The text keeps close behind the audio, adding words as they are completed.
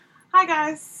Hi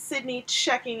guys, Sydney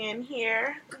checking in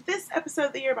here. This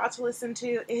episode that you're about to listen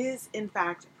to is in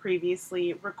fact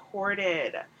previously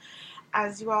recorded.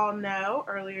 As you all know,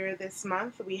 earlier this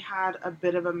month we had a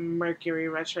bit of a Mercury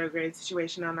retrograde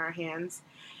situation on our hands,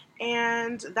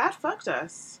 and that fucked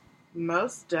us.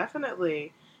 Most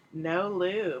definitely. No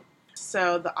lube.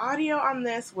 So the audio on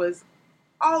this was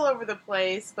all over the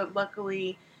place, but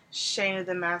luckily Shayna,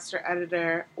 the master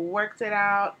editor, worked it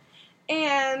out,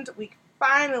 and we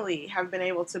finally have been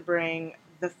able to bring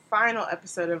the final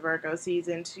episode of Virgo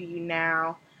season to you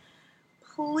now.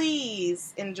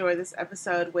 Please enjoy this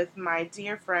episode with my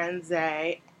dear friend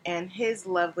Zay and his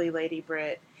lovely lady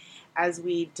Britt as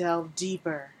we delve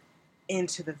deeper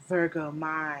into the Virgo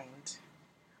mind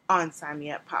on Sign Me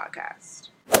Up Podcast.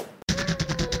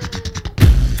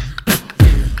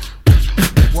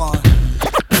 One,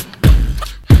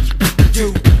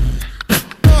 two,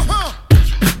 come on.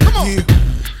 Yeah.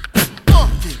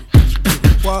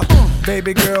 What?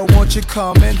 Baby girl, won't you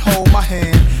come and hold my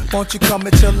hand? Won't you come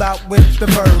and chill out with the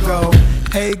Virgo?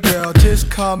 Hey girl, just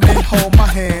come and hold my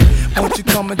hand. Won't you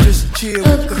come and just chill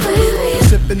with the Virgo?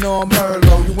 Sipping on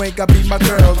Merlot, you ain't gotta be my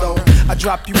girl though. I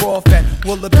drop you off at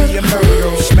Willoughby and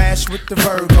Merlot. Smash with the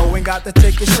Virgo, ain't got to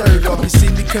take your shirt off. You see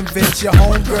me convince your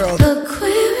homegirl.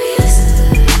 Aquarius.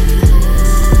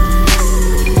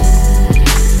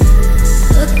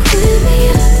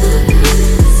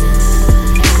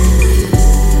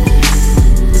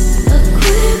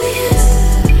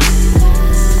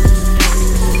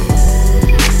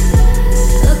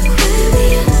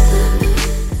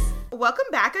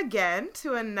 Welcome back again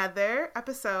to another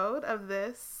episode of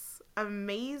this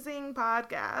amazing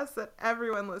podcast that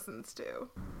everyone listens to.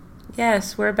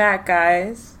 Yes, we're back,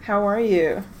 guys. How are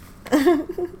you?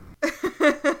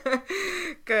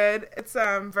 Good. It's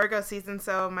Virgo season,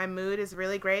 so my mood is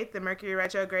really great. The Mercury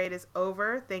retrograde is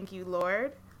over. Thank you,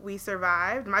 Lord. We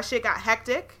survived. My shit got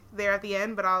hectic there at the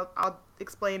end, but I'll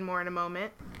explain more in a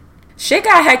moment. Shit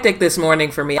got hectic this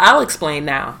morning for me. I'll explain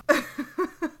now.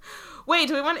 Wait,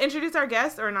 do we want to introduce our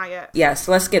guest or not yet? Yes,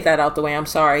 let's get that out the way. I'm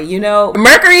sorry. You know,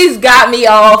 Mercury's got me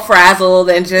all frazzled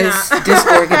and just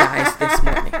disorganized this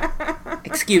morning.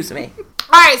 Excuse me.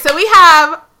 All right, so we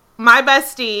have my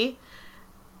bestie,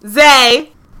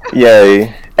 Zay.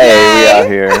 Yay. Hey, we out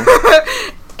here.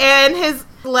 And his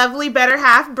lovely better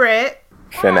half, Britt.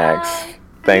 Finax.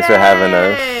 Thanks for having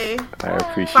us. I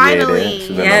appreciate it.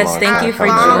 Yes, thank you for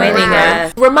joining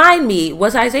us. Remind me,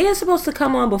 was Isaiah supposed to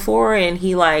come on before and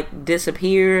he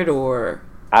disappeared or?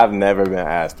 I've never been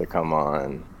asked to come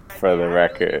on, for the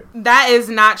record. That is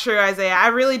not true, Isaiah. I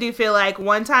really do feel like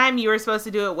one time you were supposed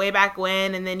to do it way back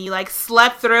when and then you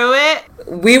slept through it.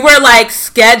 We were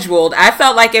scheduled. I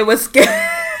felt like it was scheduled.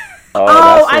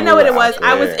 Oh, I know what it was.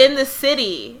 I was in the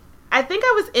city. I think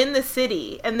I was in the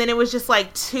city, and then it was just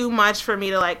too much for me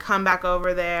to come back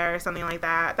over there or something like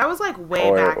that. That was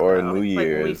way back or New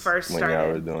Year's when we first started. When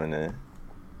y'all were doing it.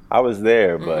 I was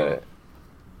there, but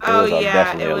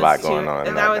definitely a lot going on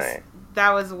that night.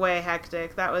 That was way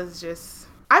hectic. That was just...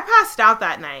 I passed out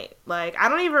that night. I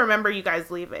don't even remember you guys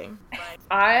leaving.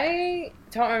 I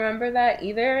don't remember that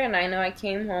either, and I know I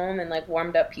came home and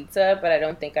warmed up pizza, but I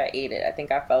don't think I ate it. I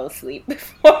think I fell asleep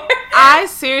before. I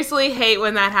seriously hate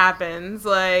when that happens.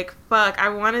 Fuck, I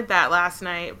wanted that last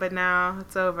night, but now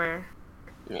it's over.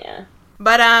 Yeah.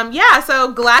 But,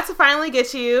 so glad to finally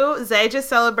get you. Zay just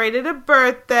celebrated a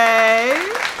birthday.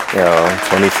 Yo,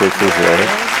 26 is ready.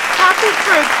 Happy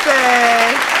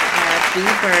birthday. Happy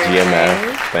birthday.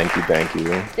 GMF. Thank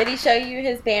you. Did he show you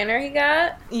his banner he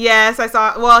got? Yes, I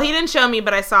saw. Well, he didn't show me,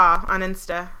 but I saw on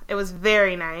Insta. It was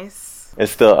very nice.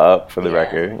 It's still up for the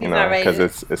record, because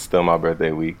it's still my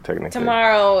birthday week, technically.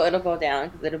 Tomorrow it'll go down,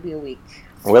 because it'll be a week.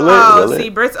 Will it? Oh, Will see,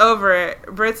 it? Britt's over it.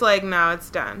 Britt's no, it's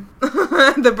done.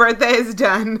 The birthday is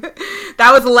done.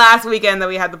 That was last weekend that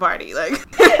we had the party. It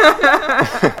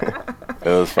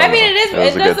was fun. I mean,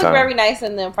 it does look very nice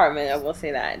in the apartment. I will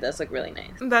say that. It does look really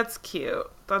nice. That's cute.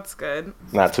 That's good.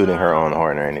 Not tooting her own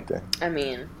horn or anything. I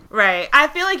mean... Right. I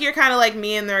feel like you're kind of like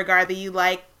me in the regard that you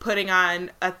like putting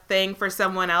on a thing for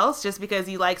someone else just because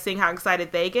you like seeing how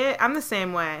excited they get. I'm the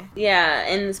same way. Yeah,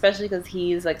 and especially because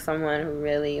he's someone who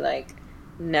really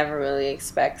never really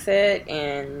expects it,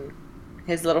 and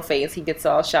his little face, he gets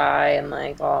all shy and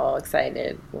all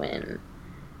excited when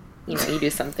you do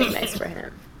something nice for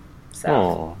him. So.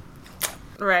 Oh.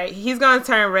 Right. He's going to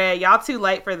turn red. Y'all too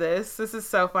light for this. This is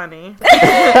so funny.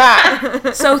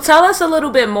 So tell us a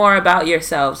little bit more about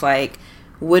yourselves.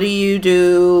 What do you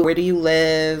do? Where do you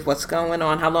live? What's going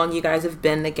on? How long you guys have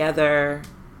been together?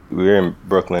 We're in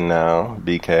Brooklyn now.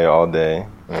 BK all day. You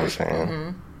know what I'm saying?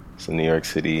 Mm-hmm. So New York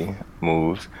City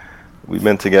moves. We've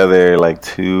been together like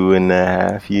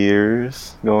 2.5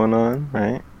 years going on,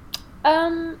 right?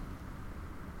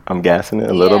 I'm gassing it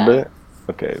a little bit.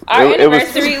 Okay. Our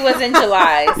anniversary was in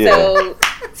July, so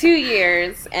 2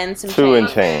 years and some two change. and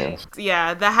change.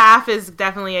 Yeah, the half is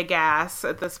definitely a gas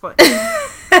at this point.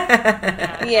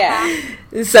 Yeah.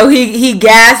 So he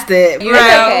gassed it. You know,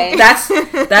 okay.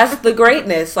 That's the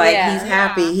greatness. Like Yeah. he's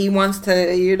happy. He wants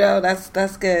to. You know,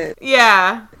 that's good.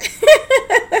 Yeah.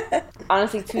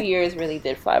 Honestly, 2 years really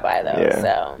did fly by, though. Yeah.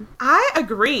 So I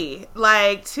agree.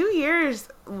 Like, 2 years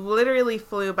literally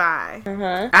flew by.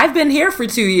 I've been here for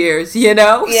 2 years. You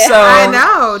know, Yeah. so I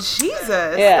know.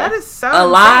 Jesus. Yeah. That is so a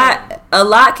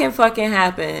lot can fucking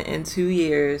happen in 2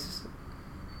 years.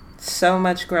 So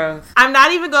much growth. I'm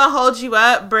not even gonna hold you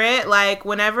up, Britt. Like,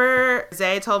 whenever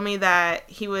Zay told me that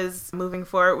he was moving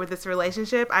forward with this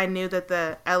relationship, I knew that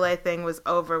the LA thing was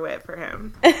over with for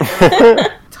him.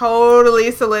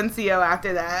 Totally silencio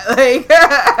after that. Like,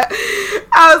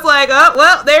 I was like, oh,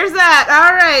 well, there's that.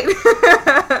 All right.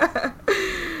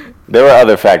 There were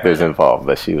other factors involved,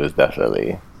 but she was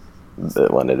definitely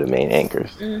one of the main anchors.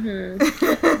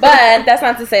 but that's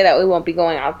not to say that we won't be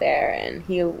going out there and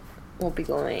he won't be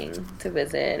going to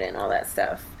visit and all that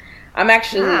stuff. I'm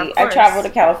actually, I travel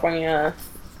to California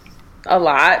a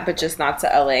lot, but just not to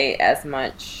LA as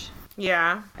much.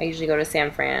 Yeah. I usually go to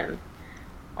San Fran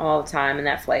all the time, and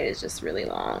that flight is just really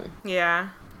long. Yeah.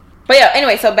 But yeah,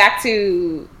 anyway, so back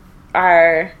to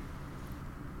our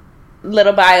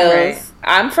little bios. Right.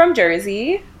 I'm from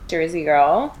Jersey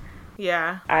girl.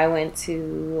 Yeah. I went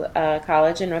to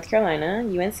college in North Carolina,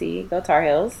 UNC, go Tar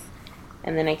Heels.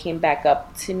 And then I came back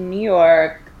up to New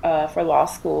York for law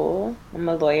school. I'm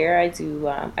a lawyer.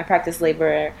 I practice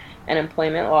labor and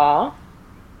employment law.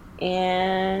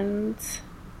 And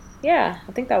yeah,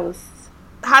 I think that was...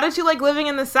 How did you like living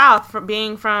in the South from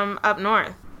being from up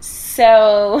north?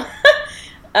 So,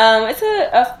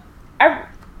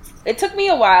 it took me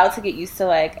a while to get used to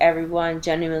like everyone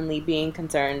genuinely being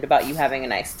concerned about you having a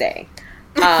nice day.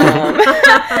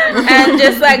 And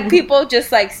just like people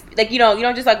just like you know, you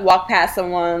don't just like walk past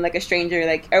someone like a stranger,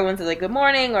 like everyone says like good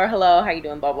morning or hello, how you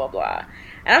doing, blah blah blah.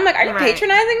 And I'm like, are you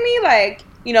patronizing me? Like,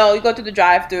 you know, you go through the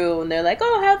drive-thru and they're like,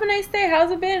 oh, have a nice day,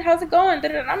 how's it been, how's it going?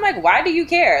 And I'm like, why do you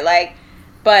care? Like,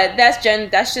 but that's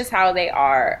just how they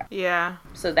are. Yeah.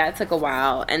 So that took a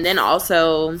while. And then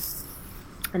also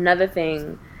another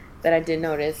thing that I did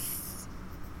notice,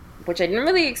 which I didn't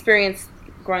really experience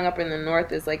growing up in the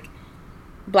North, is like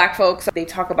Black folks, they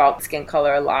talk about skin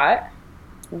color a lot,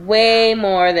 way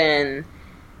more than,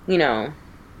 you know,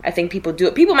 I think people do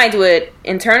it. People might do it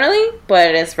internally,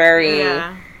 but it's very,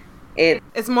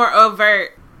 it's more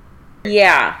overt.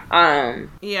 Yeah.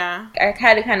 Yeah. I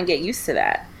had to kind of get used to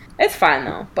that. It's fine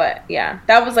though, but yeah,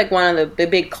 that was like one of the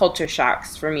big culture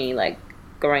shocks for me, like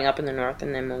growing up in the North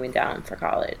and then moving down for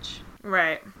college.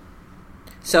 Right.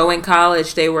 So in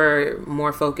college, they were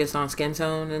more focused on skin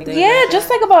tone and things. Yeah, like just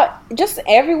that? like about just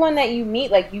everyone that you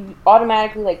meet, like you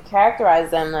automatically like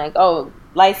characterize them like, oh,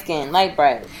 light skin, light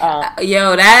bright.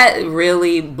 Yo, that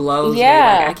really blows me.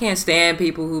 Yeah. Like, I can't stand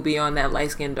people who be on that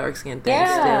light skin, dark skin thing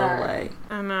still. Like,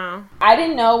 I know. I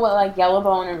didn't know what like yellow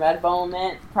bone and red bone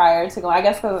meant prior to going. I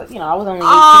guess because, you know, I was only 18.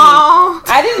 Oh.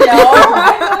 I didn't know.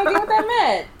 I had no idea what that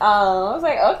meant. I was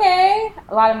like, okay.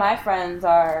 A lot of my friends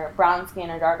are brown skin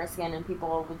or darker skin, and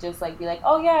people would just like be like,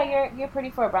 oh yeah, you're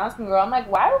pretty for a brown skin girl. I'm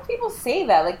like, why would people say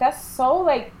that? Like, that's so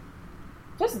like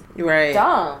just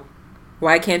dumb.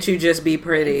 Why can't you just be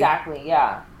pretty? Exactly,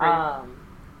 yeah.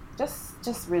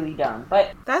 Just really dumb.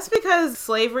 But that's because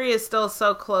slavery is still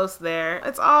so close there.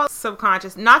 It's all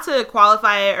subconscious. Not to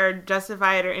qualify it or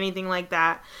justify it or anything like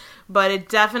that, but it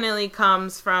definitely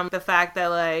comes from the fact that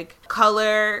like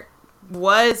color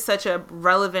was such a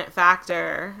relevant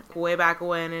factor way back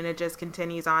when, and it just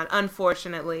continues on,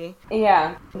 unfortunately.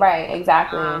 Yeah, right,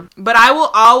 exactly. But I will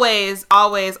always,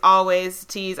 always, always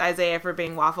tease Isaiah for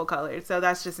being waffle colored, so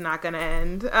that's just not gonna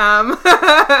end. No,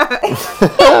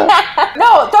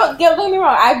 don't get me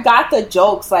wrong. I got the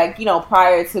jokes, like, you know,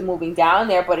 prior to moving down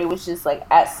there, but it was just like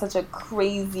at such a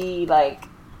crazy, like,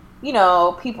 you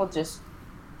know, people just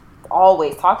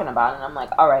always talking about it, and I'm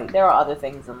like, all right, there are other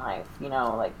things in life, you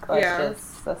know, like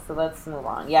let's move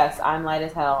on. Yes, I'm light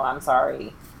as hell. I'm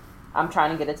sorry. I'm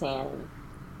trying to get a tan,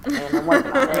 and I'm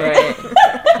working on it.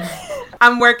 Right.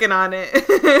 I'm working on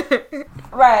it.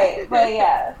 Right, but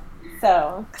yeah.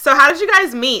 So how did you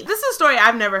guys meet? This is a story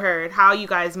I've never heard. How you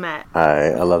guys met?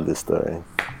 I love this story.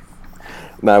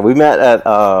 Now we met at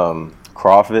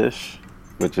Crawfish,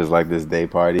 which is like this day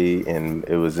party, and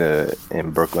it was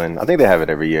in Brooklyn. I think they have it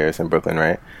every year. It's in Brooklyn,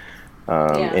 right?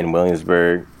 In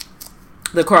Williamsburg.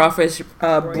 The crawfish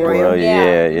broil. Well,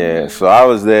 yeah. So I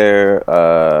was there.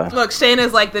 Look,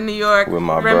 Shayna's like the New York with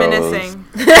my reminiscing.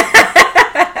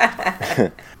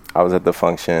 I was at the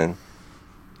function.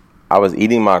 I was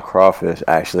eating my crawfish,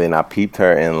 actually, and I peeped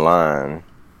her in line.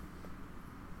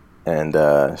 And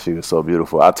she was so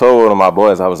beautiful. I told one of my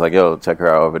boys, I was like, yo, check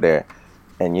her out over there.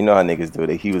 And you know how niggas do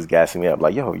it. He was gassing me up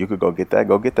like, yo, you could go get that.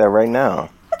 Go get that right now.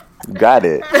 You got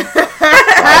it.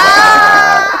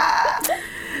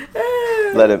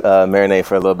 Let it marinate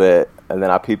for a little bit. And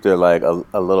then I peeped her like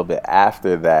a little bit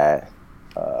after that,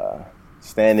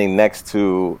 standing next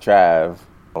to Trav,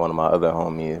 one of my other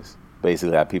homies.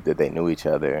 Basically, I peeped that they knew each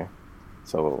other.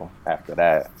 So after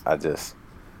that, I just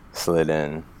slid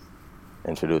in,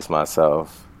 introduced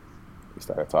myself. We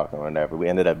started talking or whatever. We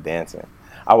ended up dancing.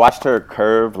 I watched her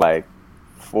curve like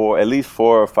at least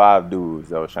 4 or 5 dudes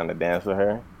that was trying to dance with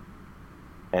her.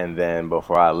 And then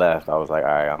before I left, I was like, all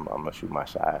right, I'm going to shoot my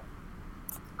shot.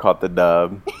 Caught the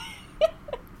dub.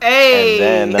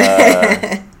 Hey. And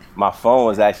then my phone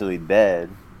was actually dead.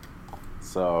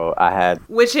 So I had...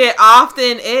 Which it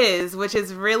often is, which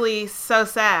is really so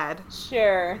sad.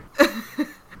 Sure.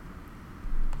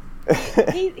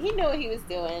 he knew what he was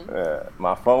doing.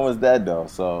 My phone was dead, though,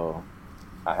 so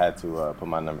I had to put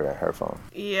my number in her phone.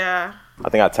 Yeah. I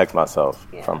think I text myself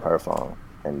from her phone,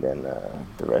 and then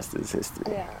the rest is history.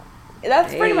 Yeah.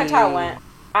 That's pretty much how it went.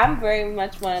 I'm very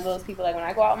much one of those people, like, when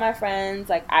I go out with my friends,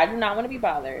 like, I do not want to be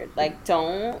bothered. Like,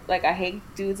 I hate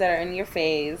dudes that are in your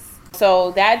face.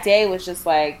 So that day was just,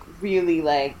 like, really,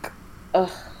 like,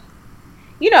 ugh.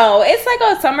 You know, it's like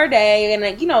a summer day, and,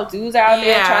 like, you know, dudes are out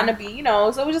there trying to be, you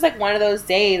know, so it was just, like, one of those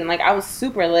days, and, like, I was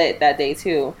super lit that day,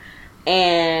 too.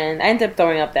 And I ended up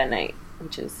throwing up that night,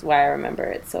 which is why I remember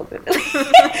it so vividly. She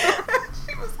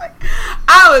was like,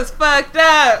 I was fucked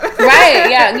up. Right,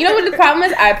 yeah. You know what the problem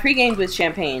is? I pre-gamed with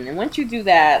champagne, and once you do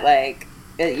that, like,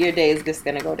 your day is just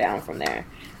gonna go down from there.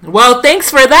 Well, thanks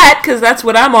for that, because that's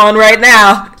what I'm on right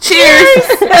now. Cheers!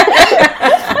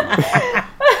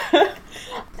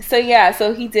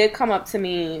 So he did come up to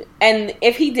me, and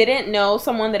if he didn't know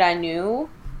someone that I knew,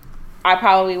 I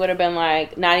probably would have been,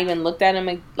 like, not even looked at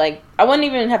him, like, I wouldn't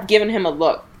even have given him a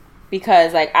look,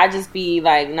 because, like, I'd just be,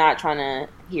 like, not trying to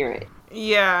hear it.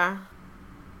 Yeah.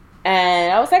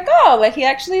 And I was like, oh, like, he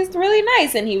actually is really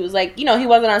nice. And he was like, you know, he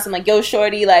wasn't on some, like, yo,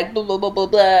 shorty, like, blah, blah, blah, blah,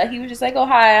 blah. He was just like, oh,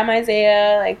 hi, I'm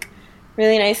Isaiah. Like,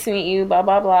 really nice to meet you, blah,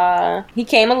 blah, blah. He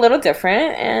came a little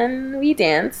different, and we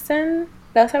danced, and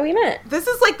that's how we met. This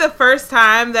is, like, the first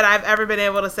time that I've ever been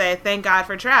able to say, thank God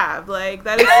for Trav. Like,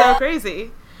 that is so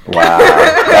crazy. Wow.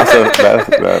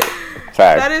 That's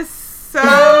fact. That is so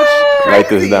crazy. Write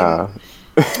this down.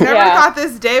 Never thought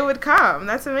this day would come.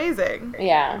 That's amazing.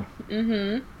 Yeah.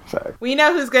 Mm-hmm. We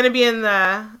know who's going to be in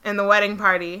the wedding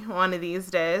party one of these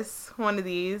days. One of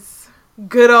these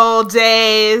good old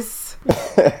days.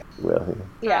 Really?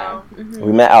 Yeah. Mm-hmm.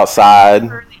 We met outside.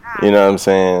 You know what I'm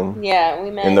saying? Yeah, we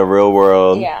met in the real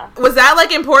world. Yeah. Was that,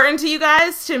 like, important to you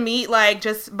guys to meet, like,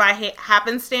 just by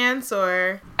happenstance,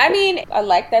 or? I mean, I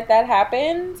like that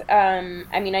happened.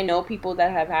 I mean, I know people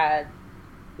that have had,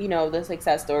 you know, the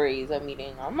success stories of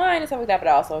meeting online and stuff like that, but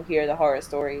I also hear the horror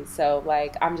stories. So,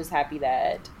 like, I'm just happy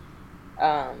that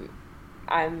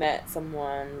I met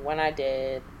someone when I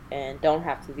did and don't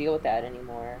have to deal with that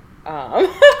anymore. But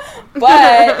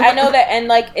I know that, and,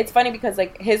 like, it's funny because,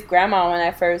 like, his grandma, when I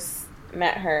first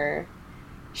met her,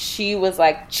 she was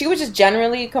just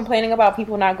generally complaining about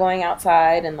people not going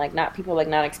outside and, like, not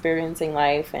experiencing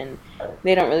life, and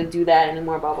they don't really do that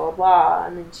anymore, blah, blah, blah.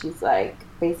 And then she's, like,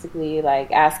 basically,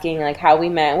 like, asking, like, how we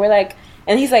met. We're like,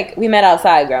 and he's like, we met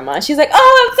outside, Grandma. And she's like,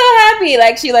 oh, I'm so happy.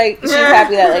 Like, she's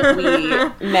happy that, like,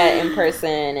 we met in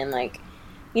person, and, like,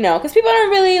 you know, because people don't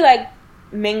really, like,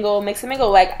 mix and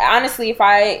mingle. Like, honestly,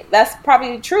 that's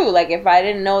probably true. Like, if I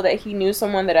didn't know that he knew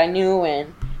someone that I knew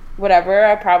and whatever,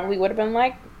 I probably would have been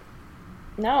like,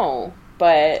 no.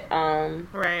 But,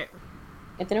 right.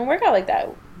 It didn't work out like that.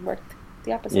 It worked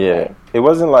the opposite way. Yeah. It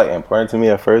wasn't, like, important to me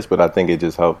at first, but I think it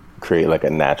just helped create, like, a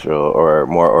natural or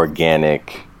more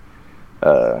organic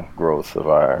growth of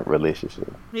our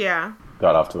relationship. Yeah.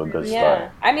 Got off to a good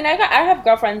start. I mean, I have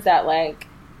girlfriends that, like,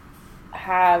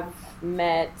 have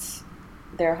met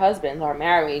their husbands, are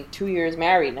married, 2 years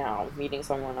married now, meeting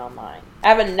someone online. I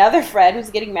have another friend who's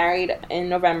getting married in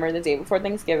November, the day before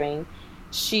Thanksgiving.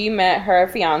 She met her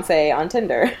fiance on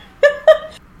Tinder.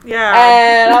 Yeah.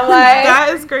 And I'm like,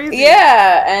 that is crazy.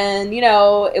 Yeah. And, you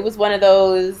know, it was one of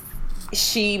those,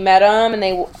 she met him and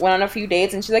they went on a few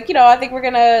dates, and she's like, you know, I think we're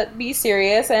gonna be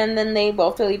serious. And then they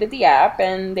both deleted the app,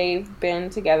 and they've been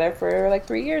together for like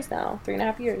 3 years now,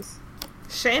 3.5 years.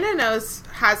 Shayna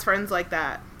has friends like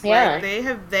that. Yeah.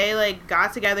 Like, they like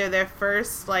got together, their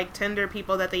first like Tinder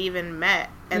people that they even met,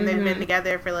 and they've been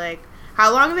together for like,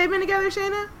 how long have they been together,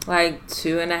 Shayna? Like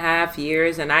 2.5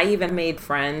 years, and I even made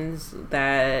friends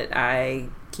that I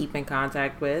keep in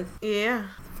contact with. Yeah.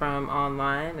 From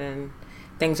online, and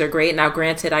things are great. Now,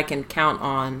 granted, I can count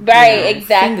on exactly,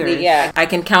 fingers. yeah. I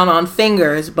can count on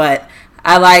fingers, but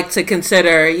I like to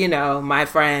consider, my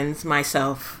friends,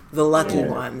 myself, the lucky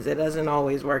ones. It doesn't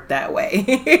always work that way.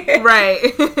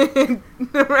 Right.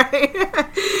 Right.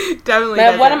 Definitely.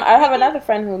 But I have another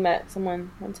friend who met someone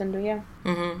on Tinder, yeah.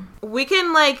 Mm-hmm. We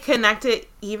can, like, connect it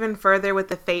even further with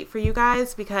the fate for you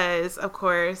guys because, of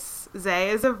course,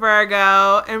 Zay is a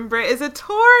Virgo and Britt is a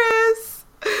Taurus.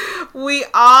 We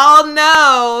all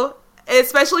know,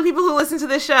 especially people who listen to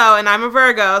the show, and I'm a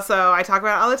Virgo, so I talk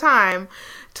about it all the time.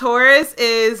 Taurus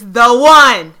is the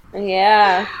one.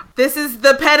 Yeah. This is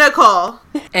the pinnacle.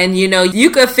 And, you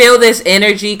could feel this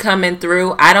energy coming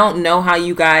through. I don't know how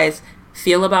you guys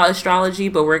feel about astrology,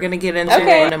 but we're going to get into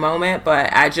it in a moment.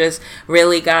 But I just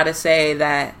really got to say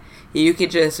that you could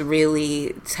just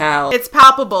really tell. It's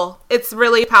palpable. It's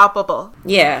really palpable.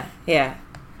 Yeah.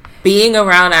 Being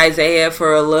around Isaiah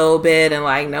for a little bit and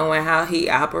like knowing how he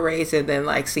operates and then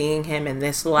like seeing him in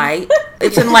this light,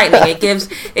 it's enlightening.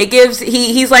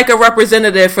 He's like a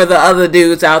representative for the other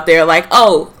dudes out there. Like,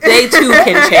 oh, they too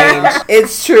can change.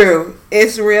 It's true.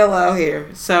 It's real out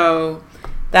here. So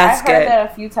that's good. I've heard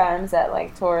that a few times that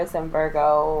like Taurus and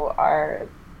Virgo are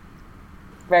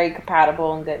very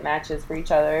compatible and good matches for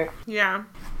each other. Yeah.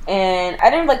 And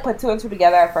I didn't like put two and two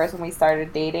together at first when we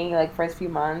started dating, like first few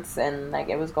months, and like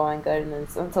it was going good, and then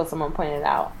until someone pointed it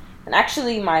out. And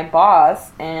actually, my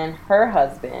boss and her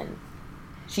husband,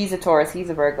 she's a Taurus, he's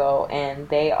a Virgo, and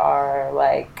they are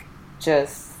like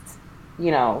just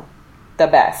the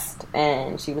best.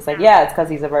 And she was like, "Yeah, it's because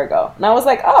he's a Virgo," and I was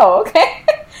like, "Oh, okay."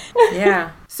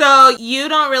 Yeah. So you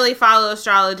don't really follow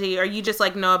astrology, or you just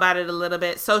like know about it a little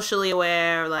bit, socially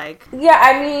aware, like? Yeah,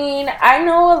 I mean, I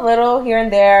know a little here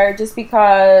and there just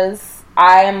because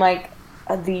I am like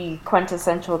the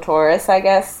quintessential Taurus, I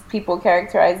guess. People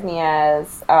characterize me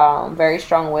as very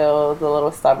strong-willed, a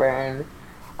little stubborn.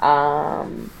 I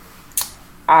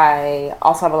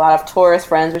also have a lot of Taurus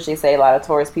friends, which they say a lot of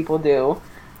Taurus people do.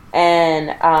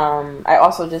 And I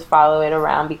also just follow it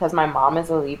around because my mom is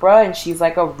a Libra, and she's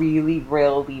like a really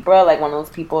real Libra, like one of those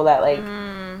people that like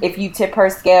if you tip her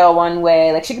scale one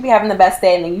way, like she could be having the best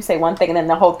day and then you say one thing and then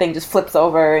the whole thing just flips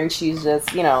over and she's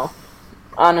just on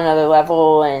another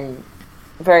level and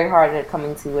very hard at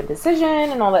coming to a decision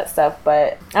and all that stuff.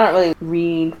 But I don't really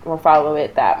read or follow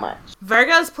it that much.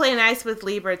 Virgos play nice with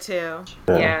Libra too.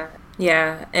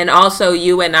 Yeah, and also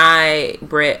you and I,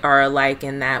 Britt, are alike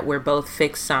in that we're both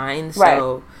fixed signs. Right.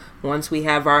 So once we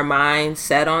have our mind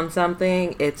set on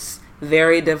something, it's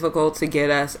very difficult to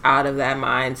get us out of that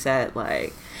mindset.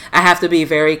 Like, I have to be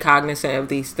very cognizant of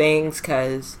these things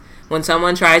because when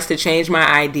someone tries to change my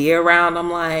idea around,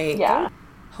 I'm like,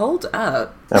 hold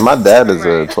up. And my dad is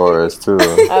a Taurus too.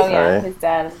 Oh yeah, right? His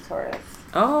dad is a Taurus.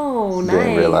 Oh, nice.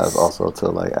 Didn't realize also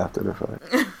till like after the fact.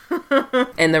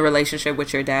 And the relationship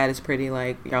with your dad is pretty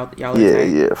like y'all are yeah, tight.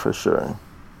 Yeah, for sure.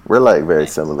 We're like very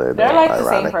similar. They're like the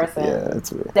same person. Yeah,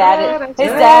 it's weird. His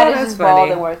dad is just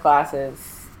bald and wears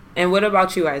glasses. And what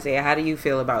about you, Isaiah? How do you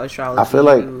feel about astrology? I feel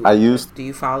like do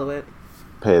you follow it?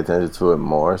 Pay attention to it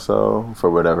more so. For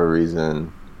whatever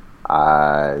reason,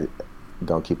 I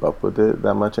don't keep up with it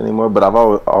that much anymore. But I've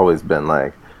always been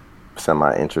like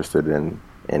semi-interested in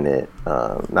it.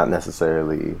 Not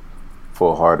necessarily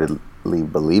full-heartedly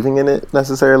believing in it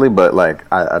necessarily, but like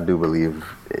I do believe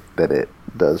that it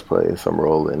does play some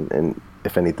role in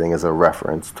if anything is a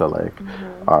reference to like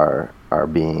our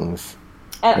beings.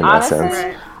 And in honestly,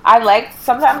 that sense.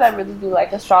 sometimes I really do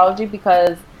like astrology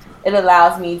because it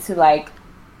allows me to like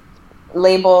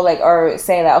label like or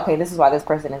say that okay, this is why this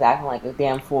person is acting like a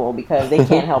damn fool because they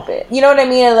can't help it. You know what I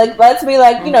mean? It like lets me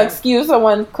like excuse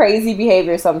someone's crazy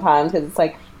behavior sometimes because it's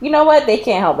like what, they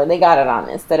can't help it, they got it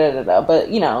honest, but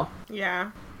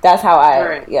yeah, that's how I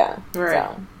right.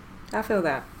 So. I feel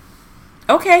that.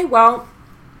 Okay, well,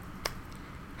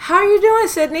 how are you doing,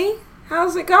 Sydney?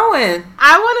 How's it going?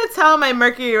 I want to tell my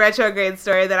Mercury retrograde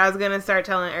story that I was going to start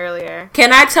telling earlier.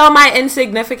 Can I tell my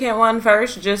insignificant one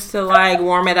first, just to like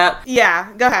warm it up?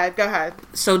 Yeah, go ahead.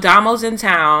 So Damo's in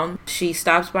town. She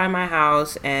stops by my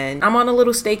house, and I'm on a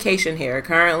little staycation here.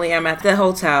 Currently, I'm at the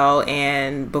hotel,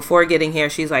 and before getting here,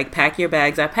 she's like, pack your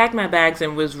bags. I packed my bags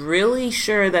and was really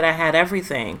sure that I had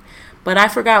everything. But I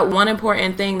forgot one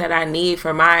important thing that I need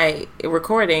for my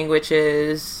recording, which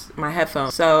is my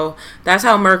headphones. So that's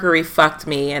how Mercury fucked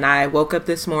me. And I woke up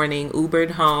this morning,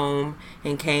 Ubered home,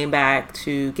 and came back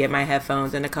to get my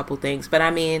headphones and a couple things. But I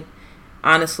mean,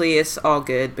 honestly, it's all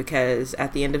good because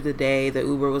at the end of the day, the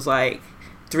Uber was like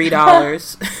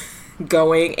 $3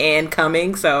 going and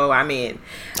coming. So, I mean,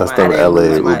 that's the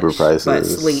LA Uber prices. But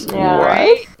sleep. Yeah,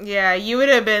 right? Yeah, you would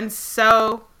have been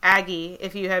so Aggie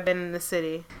if you had been in the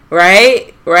city.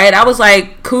 Right? I was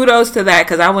like, kudos to that,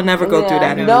 because I would never go through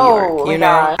that in New York. You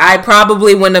know? I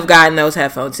probably wouldn't have gotten those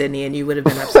headphones, Sydney, and you would have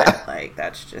been upset. Like,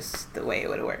 that's just the way it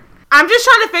would have worked. I'm just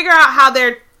trying to figure out how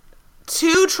they're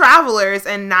two travelers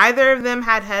and neither of them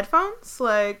had headphones.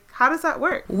 Like, how does that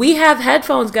work? We have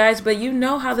headphones, guys, but you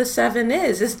know how the 7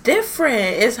 is. It's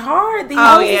different. It's hard. The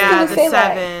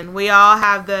 7. We all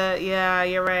have yeah,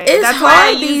 you're right. It's that's hard why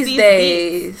I use these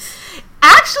days. Beats.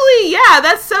 Actually, yeah,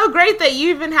 that's so great that you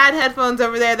even had headphones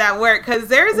over there that work, because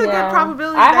there's a good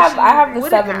probability I have the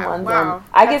 7 ones. Wow,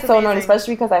 I get so annoyed,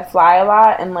 especially because I fly a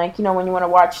lot, and like, you know, when you want to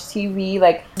watch TV,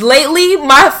 like lately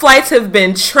my flights have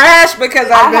been trash because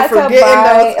I've been forgetting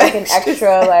those like an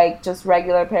extra like just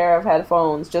regular pair of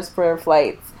headphones just for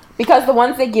flights, because the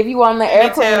ones they give you on the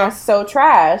airplane are so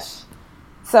trash.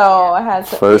 So I had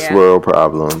to, first world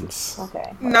problems.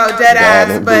 Okay. No, dead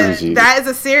ass, but that is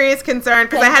a serious concern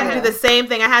because I had to do the same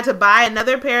thing. I had to buy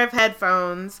another pair of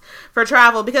headphones for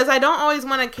travel because I don't always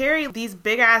want to carry these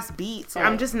big ass Beats. Right.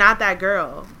 I'm just not that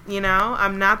girl, you know?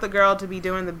 I'm not the girl to be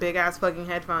doing the big ass fucking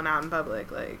headphone out in public.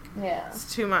 Like,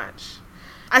 it's too much.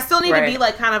 I still need to be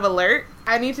like kind of alert.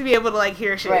 I need to be able to like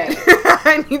hear shit. Right.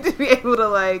 I need to be able to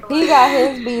like. He got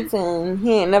his Beats in.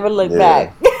 He ain't never looked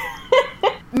back.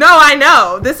 No, I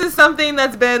know. This is something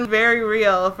that's been very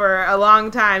real for a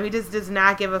long time. He just does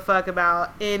not give a fuck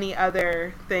about any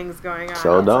other things going on.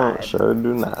 Sure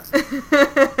do not.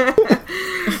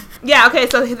 Yeah, okay,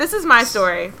 so this is my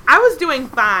story. I was doing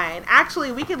fine.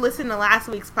 Actually, we could listen to last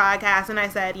week's podcast, and I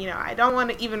said, you know, I don't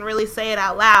want to even really say it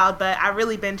out loud, but I've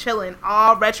really been chilling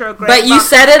all retrograde. But you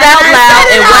said it out loud,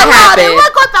 and what happened? And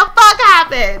look what the fuck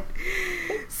happened.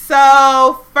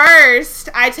 So first,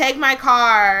 I take my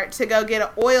car to go get an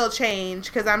oil change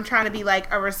because I'm trying to be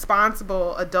like a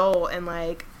responsible adult and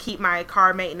like keep my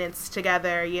car maintenance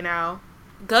together, you know.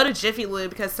 Go to Jiffy Lube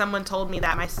because someone told me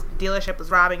that my dealership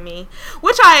was robbing me,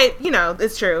 which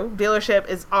it's true. Dealership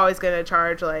is always going to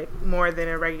charge like more than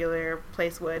a regular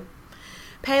place would.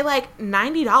 Pay like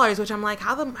 $90, which I'm like,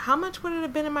 how much would it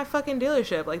have been in my fucking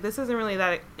dealership? Like, this isn't really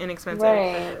that inexpensive.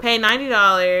 Right. Pay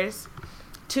 $90.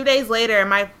 2 days later,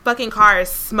 my fucking car is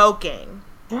smoking.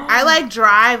 I like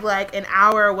drive like an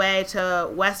hour away to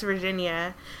West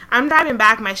Virginia. I'm driving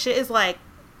back. My shit is like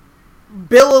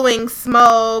billowing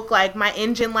smoke. Like my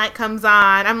engine light comes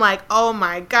on. I'm like, oh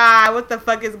my God, what the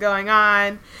fuck is going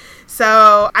on?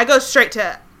 So I go straight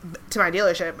to my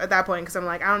dealership at that point because I'm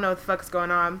like, I don't know what the fuck is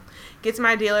going on. Get to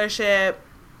my dealership.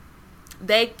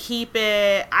 They keep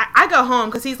it. I go home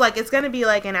because he's like, it's going to be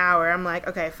like an hour. I'm like,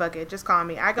 okay, fuck it. Just call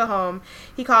me. I go home.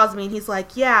 He calls me and he's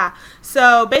like, yeah.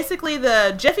 So basically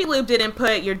the Jiffy Lube didn't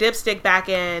put your dipstick back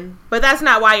in, but that's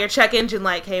not why your check engine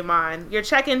light came on. Your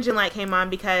check engine light came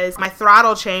on because my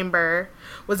throttle chamber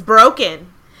was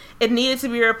broken. It needed to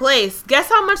be replaced. Guess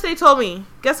how much they told me?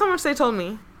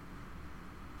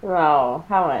 Wow,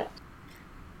 how much?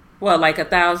 What, like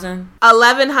 1,000?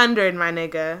 1,100, my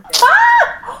nigga.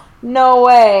 No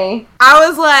way. I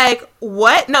was like,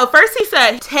 what? No, first he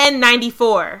said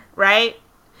 $10.94, right?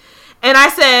 And I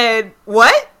said,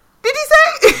 what did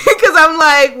he say? Because I'm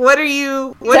like, what are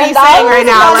you saying right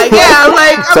now? Like, yeah, I'm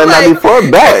like,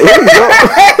 $10.94 back.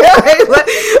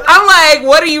 I'm like,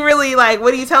 what are you really like?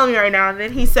 What are you telling me right now? And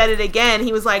then he said it again.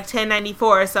 He was like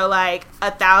 $10.94, so like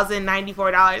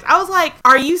 $1,094. I was like,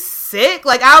 are you sick?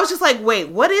 Like, I was just like, wait,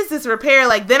 what is this repair?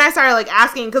 Like, then I started like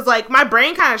asking because like my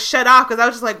brain kind of shut off because I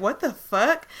was just like, what the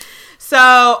fuck? So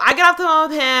I get off the phone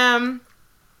with him.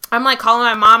 I'm like calling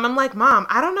my mom. I'm like, Mom,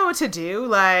 I don't know what to do.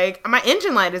 Like, my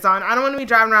engine light is on. I don't want to be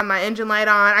driving around with my engine light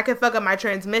on. I could fuck up my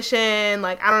transmission.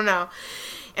 Like, I don't know.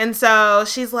 And so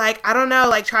she's like, I don't know.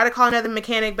 Like, try to call another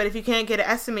mechanic. But if you can't get an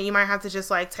estimate, you might have to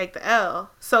just like take the L.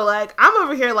 So like, I'm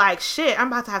over here like, shit, I'm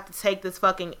about to have to take this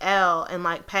fucking L and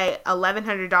like pay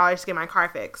 $1,100 to get my car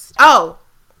fixed. Oh,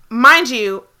 mind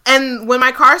you. And when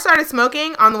my car started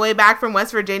smoking on the way back from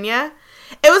West Virginia,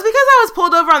 it was because I was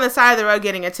pulled over on the side of the road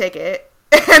getting a ticket.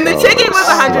 And the ticket was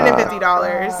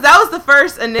 $150. So that was the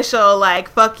first initial, like,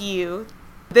 fuck you.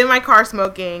 Then my car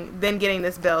smoking, then getting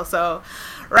this bill. So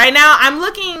right now I'm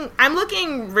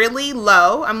looking really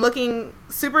low. I'm looking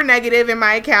super negative in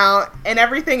my account and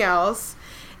everything else.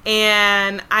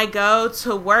 And I go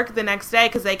to work the next day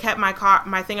because they kept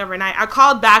my thing overnight. I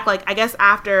called back, like, I guess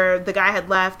after the guy had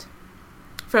left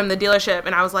from the dealership,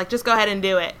 and I was like, just go ahead and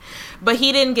do it. But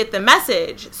he didn't get the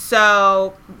message,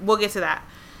 so we'll get to that.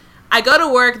 I go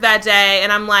to work that day,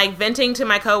 and I'm, like, venting to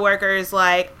my coworkers,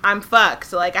 like, I'm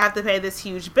fucked. Like, I have to pay this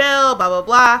huge bill, blah, blah,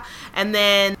 blah. And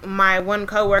then my one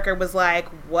coworker was like,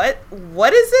 what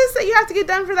is this that you have to get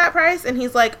done for that price? And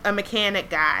he's, like, a mechanic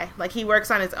guy. Like, he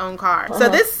works on his own car. So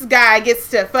this guy gets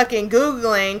to fucking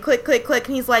Googling, click, click, click,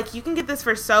 and he's like, you can get this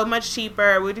for so much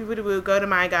cheaper, woo-doo-woo-doo-woo, go to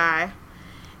my guy.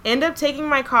 End up taking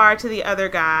my car to the other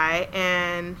guy,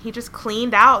 and he just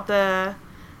cleaned out the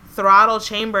throttle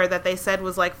chamber that they said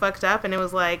was, like, fucked up, and it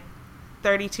was, like,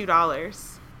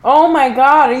 $32. Oh my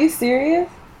god, are you serious?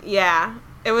 Yeah,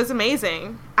 it was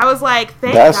amazing. I was like,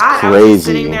 thank That's God. crazy. I was just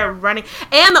sitting there running.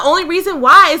 And the only reason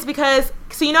why is because,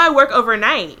 so, you know, I work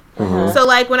overnight. Mm-hmm. So,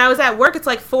 like, when I was at work, it's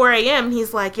like 4 a.m.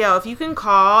 He's like, yo, if you can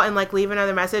call and, like, leave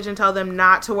another message and tell them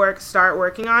not to start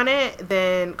working on it,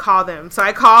 then call them. So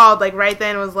I called, like, right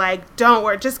then and was like, don't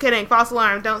work. Just kidding. False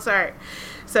alarm. Don't start.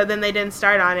 So then they didn't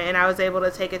start on it, and I was able to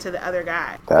take it to the other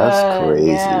guy. That's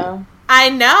crazy. Yeah. I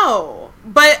know.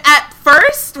 But at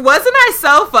first, wasn't I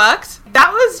so fucked?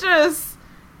 That was just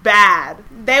bad.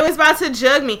 They was about to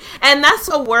jug me. And that's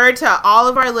a word to all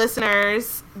of our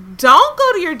listeners. Don't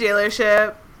go to your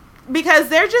dealership because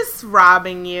they're just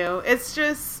robbing you. It's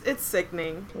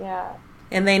sickening. Yeah.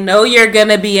 And they know you're going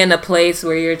to be in a place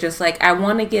where you're just like, I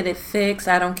want to get it fixed.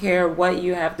 I don't care what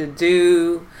you have to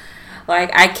do.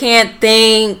 Like, I can't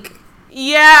think.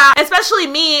 Yeah, especially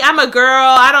me. I'm a girl.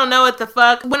 I don't know what the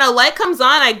fuck. When a light comes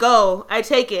on, I go. I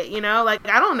take it, you know? Like,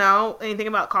 I don't know anything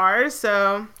about cars,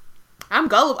 so I'm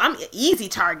gullible. I'm an easy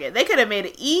target. They could have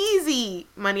made easy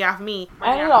money off me.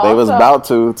 And it also, They was about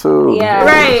to, too. Yeah.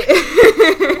 Right.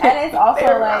 And it's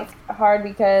also, like, hard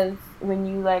because when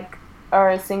you, like,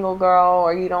 are a single girl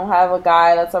or you don't have a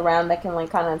guy that's around that can, like,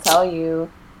 kind of tell you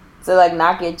to, like,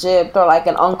 not get gypped, or, like,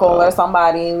 an uncle or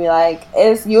somebody, and be like,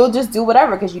 you'll just do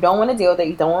whatever because you don't want to deal with it.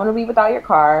 You don't want to be without your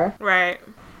car. Right.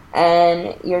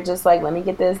 And you're just like, let me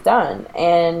get this done.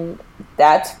 And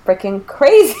that's freaking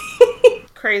crazy.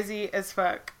 Crazy as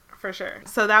fuck, for sure.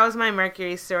 So that was my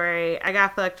Mercury story. I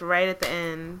got fucked right at the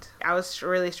end. I was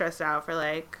really stressed out for,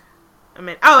 like, a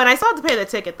minute. Oh, and I still have to pay the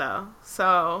ticket, though.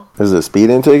 So, This is a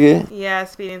speeding ticket? yeah,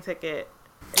 speeding ticket.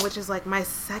 Which is, like, my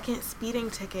second speeding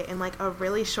ticket in, like, a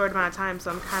really short amount of time,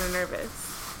 so I'm kind of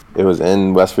nervous. It was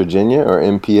in West Virginia or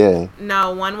in PA?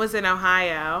 No, one was in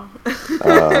Ohio.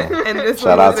 Oh. And this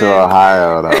Shout one out was to in...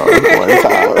 Ohio, though. One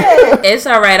time. It's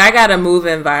all right. I got a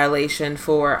move-in violation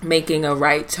for making a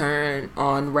right turn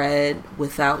on red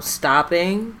without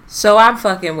stopping. So I'm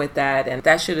fucking with that, and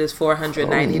that shit is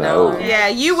 $490. Oh, no. Yeah,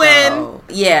 you win. So,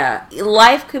 yeah,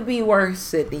 life could be worse,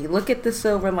 Sydney. Look at the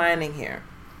silver lining here.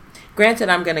 Granted,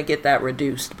 I'm going to get that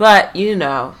reduced, but, you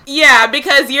know. Yeah,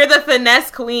 because you're the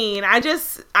finesse queen. I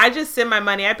just send my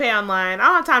money. I pay online. I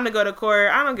don't have time to go to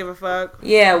court. I don't give a fuck.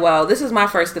 Yeah, well, this is my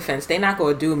first offense. They're not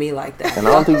going to do me like that. And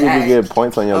I don't think you can get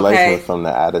points on your Okay. license from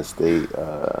the out-of-state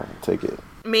ticket.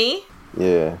 Me?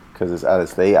 Yeah, because it's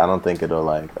out-of-state. I don't think it'll,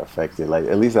 like, affect it. Like,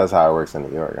 at least that's how it works in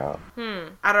New York, huh?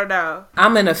 I don't know.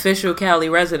 I'm an official Cali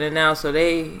resident now, so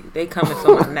they coming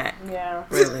for my neck. Yeah.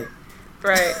 Really.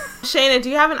 Right. Shayna,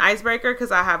 do you have an icebreaker? Because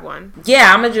I have one.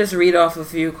 Yeah, I'm going to just read off a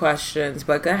few questions,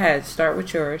 but go ahead. Start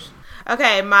with yours.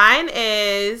 Okay, mine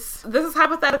is... This is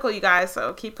hypothetical, you guys,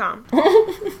 so keep calm.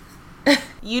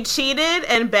 You cheated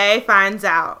and Bae finds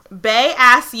out. Bae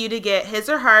asks you to get his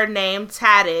or her name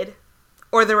tatted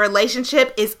or the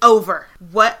relationship is over.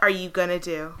 What are you gonna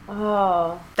do?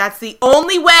 Oh. That's the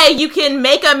only way you can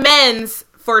make amends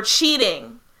for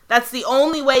cheating. That's the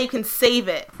only way you can save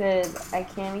it. Sid, I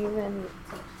can't even.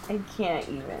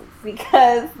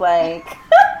 Because, like,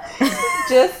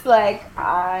 just, like,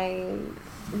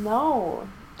 no.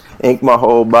 Ink my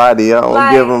whole body. I don't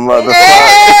Like, give a motherfucker.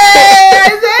 Hey,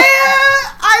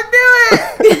 Isaiah! I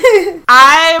knew it!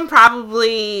 I am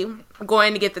probably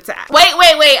going to get the tat. Wait.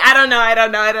 I don't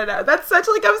know. That's such,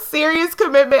 like, a serious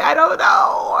commitment. I don't know.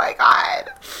 Oh, my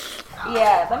God.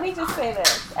 Yeah, let me just say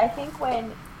this. I think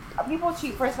when people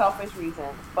cheat for selfish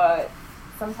reasons, but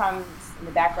sometimes in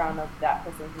the background of that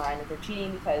person's mind is they're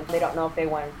cheating because they don't know if they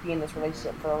want to be in this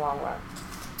relationship for the long run.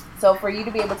 So for you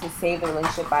to be able to save the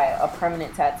relationship by a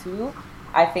permanent tattoo,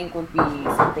 I think would be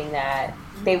something that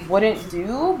they wouldn't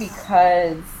do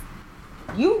because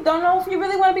you don't know if you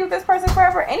really want to be with this person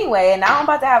forever anyway, and now I'm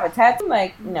about to have a tattoo.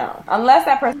 Like, no. Unless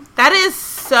that person... That is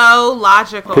so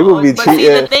logical. People be but see,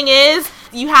 cheating. the thing is,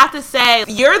 you have to say,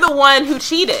 you're the one who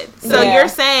cheated. So Yeah. you're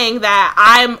saying that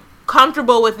I'm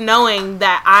comfortable with knowing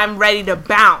that I'm ready to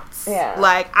bounce. Yeah.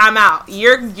 Like, I'm out.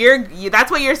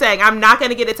 That's what you're saying. I'm not going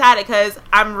to get it tatted because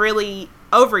I'm really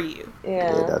over you.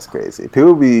 Yeah. That's crazy.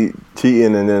 People be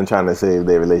cheating and then trying to save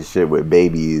their relationship with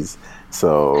babies.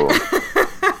 So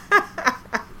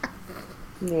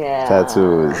yeah.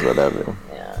 tattoos, whatever.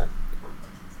 Yeah.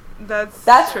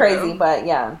 That's true. Crazy, but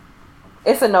yeah.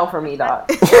 It's a no for me, dog.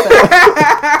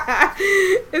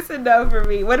 It's a no for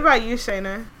me. What about you,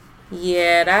 Shayna?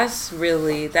 Yeah, that's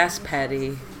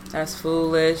petty. That's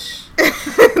foolish.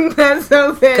 That's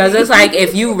so petty. Because it's like,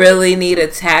 if you really need a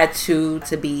tattoo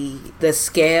to be the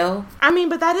scale. I mean,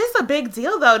 but that is a big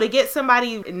deal, though, to get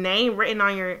somebody's name written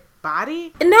on your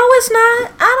body. No, it's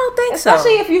not. I don't think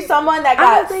Especially so. if you're someone that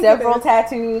got several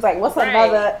tattoos. Like, what's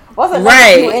another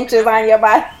Right. few inches on your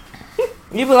body?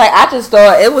 You be like, I just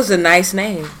thought it was a nice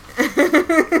name.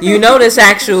 You know, this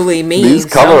actually means These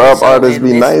cover up so-and-so artists in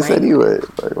be this nice language. anyway.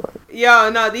 Like, what? Yo,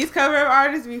 no, these cover up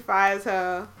artists be fire as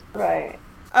hell. Right.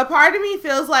 A part of me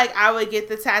feels like I would get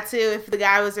the tattoo if the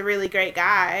guy was a really great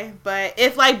guy. But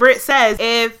if, like Britt says,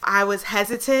 if I was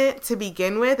hesitant to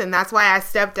begin with and that's why I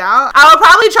stepped out, I would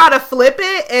probably try to flip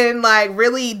it and, like,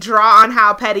 really draw on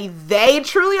how petty they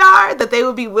truly are, that they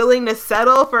would be willing to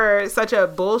settle for such a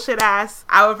bullshit ass.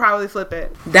 I would probably flip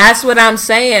it. That's what I'm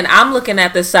saying. I'm looking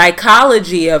at the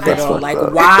psychology of it all. Like,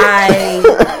 why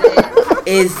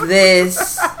is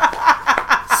this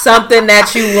something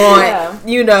that you want,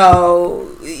 you know,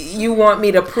 you want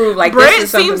me to prove? Like, Britt this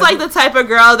is seems like the type of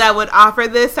girl that would offer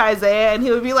this to Isaiah and he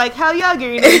would be like, hell yeah,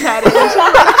 get your name tatted.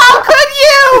 How could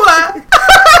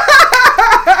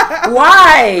you?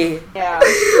 Why? Yeah.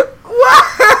 What?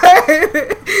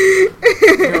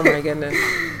 Oh my goodness.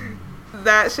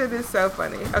 That shit is so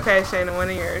funny. Okay, Shayna, one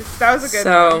of yours. That was a good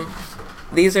So, one.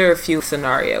 these are a few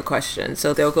scenario questions,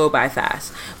 so they'll go by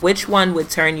fast. Which one would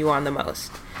turn you on the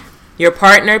most? Your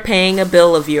partner paying a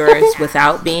bill of yours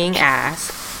without being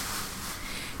asked.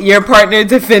 Your partner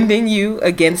defending you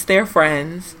against their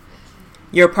friends.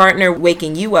 Your partner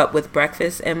waking you up with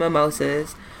breakfast and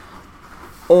mimosas.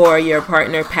 Or your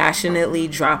partner passionately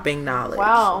dropping knowledge.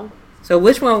 Wow. So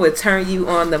which one would turn you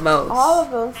on the most? All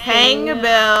of those. Paying a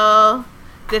bill,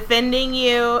 defending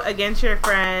you against your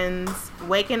friends,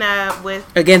 waking up with...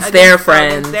 Against their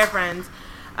friends. Their friends.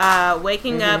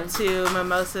 Waking up to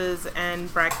mimosas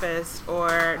and breakfast,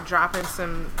 or dropping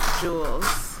some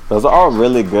jewels. Those are all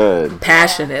really good.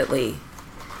 Passionately.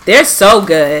 They're so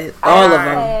good. All of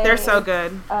them. They're so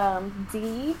good.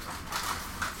 D,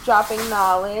 dropping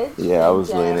knowledge. Yeah, I was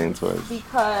and leaning towards.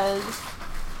 because,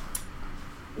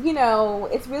 you know,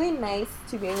 it's really nice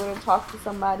to be able to talk to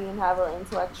somebody and have an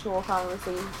intellectual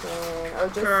conversation, or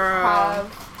just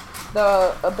have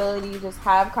the ability to just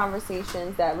have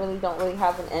conversations that really don't really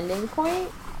have an ending point,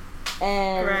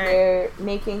 and they're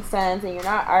making sense, and you're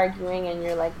not arguing, and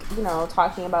you're, like, you know,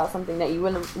 talking about something that you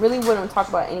wouldn't talk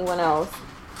about anyone else.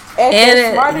 If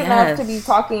they're smart enough to be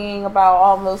talking about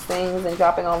all of those things and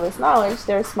dropping all this knowledge,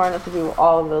 they're smart enough to do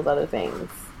all of those other things.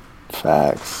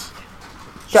 Facts.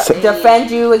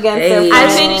 Defend you against their friends. I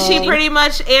think she pretty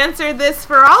much answered this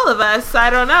for all of us. I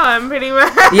don't know. I'm pretty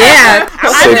much... Yeah.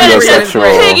 I'm going to just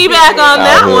piggyback on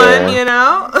that one, you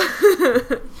know?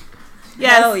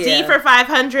 Yes, yeah. D for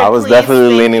 500, I was please. definitely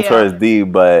Thank leaning you. towards D,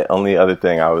 but only other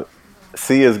thing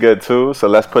C is good too, so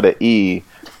let's put an E,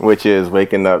 which is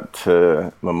waking up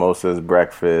to mimosas,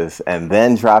 breakfast, and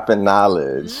then dropping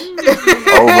knowledge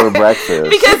over breakfast.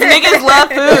 Because niggas love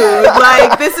food.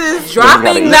 Like, this is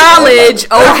Dropping knowledge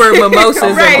over mimosas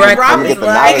and right,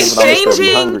 breakfast.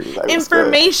 exchanging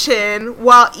information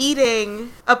while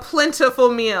eating a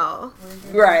plentiful meal.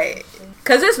 Right.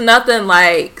 Because it's nothing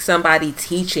like somebody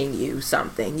teaching you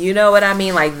something. You know what I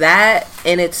mean? Like, that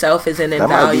in itself is an That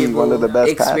might be one invaluable of the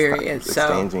best experience. pastimes, So,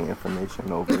 exchanging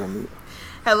information over the meal.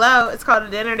 Hello, it's called a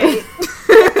dinner date.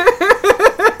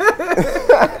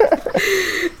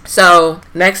 so,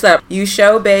 next up, you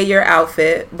show Bae your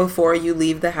outfit before you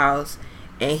leave the house,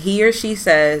 and he or she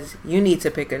says you need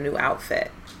to pick a new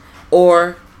outfit.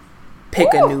 Or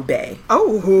pick a new Bae.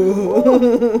 Oh,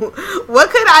 what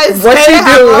could I say What you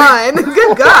have on?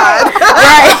 Good God.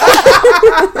 Right.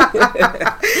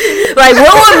 Like,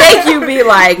 what would make you be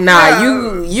like, nah,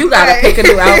 you gotta pick a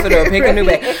new outfit or pick a new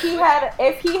Bae?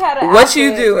 If he had an What you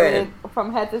outfit doing?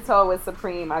 from head to toe with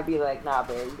Supreme, I'd be like, nah,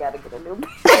 babe, you gotta get a new. The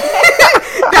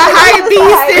hype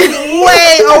beast is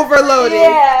way overloaded.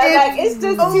 Yeah, it's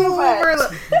just too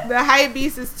much. The hype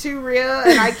beast is too real,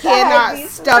 and I cannot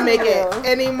stomach it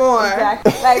anymore.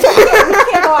 Exactly. Like, you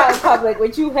can't go out in public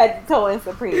with you head to toe in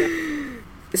Supreme.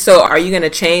 So, are you gonna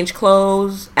change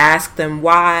clothes? Ask them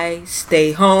why?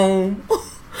 Stay home?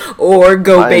 or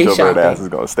go My base introvert ass shopping. is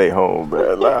gonna stay home,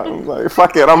 bro. I'm like,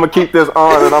 fuck it, I'm gonna keep this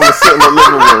on and I'm gonna sit in the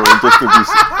living room just to be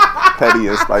petty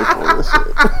and spiteful and shit.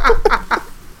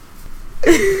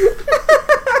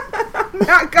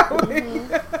 Not going.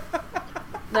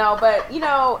 No, but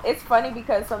it's funny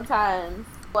because sometimes,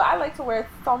 I like to wear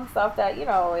some stuff that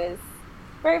is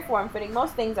very form fitting.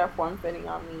 Most things are form fitting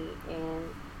on me, and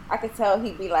I could tell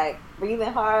he'd be like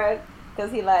breathing hard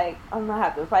because he like, I'm gonna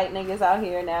have to fight niggas out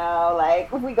here now. Like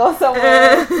if we go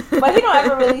somewhere, but he don't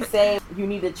ever really say you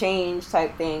need to change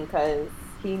type thing because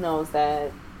he knows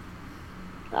that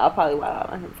I'll probably wild out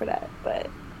on him for that, but.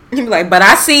 Like, but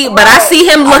I see him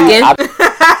looking.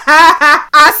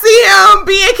 I see him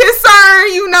being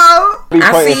concerned, Be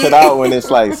pointing see- shit out when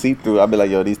it's like see through. I'll be like,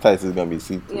 yo, these tights is gonna be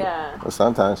see through. Yeah. But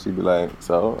sometimes she'd be like,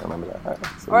 so, and I'll be like, all right.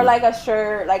 So Or like a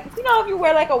shirt, like if you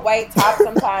wear like a white top,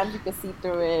 sometimes you can see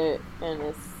through it,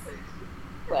 and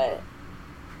but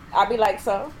I'd be like,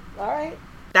 so, all right,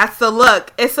 That's the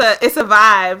look. It's a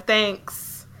vibe.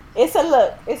 Thanks. it's a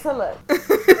look,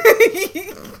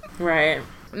 Right.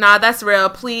 Nah, that's real.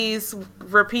 Please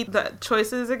repeat the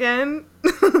choices again.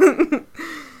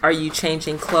 Are you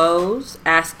changing clothes,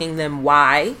 asking them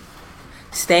why,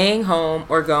 staying home,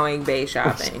 or going bay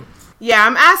shopping? Yeah,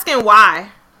 I'm asking why.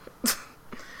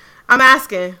 I'm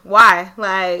asking why.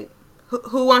 Like,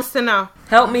 who wants to know?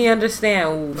 Help me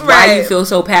understand why Right. you feel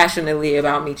so passionately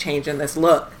about me changing this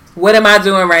look. What am I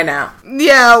doing right now?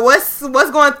 Yeah, what's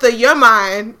going through your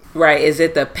mind? Right, is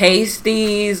it the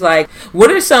pasties? Like, what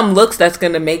are some looks that's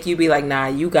gonna make you be like, nah,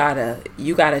 you gotta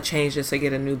change this to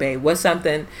get a new babe? What's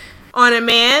something? On a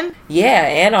man? Yeah,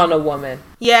 and on a woman.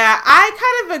 Yeah,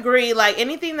 I kind of agree. Like,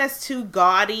 anything that's too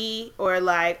gaudy or,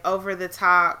 like, over the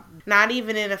top, not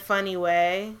even in a funny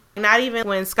way. Not even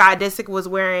when Scott Disick was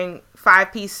wearing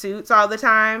 5-piece suits all the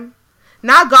time.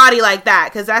 Not gaudy like that,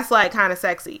 because that's, like, kind of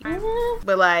sexy.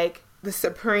 But, like, the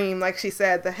supreme, like she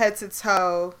said, the head to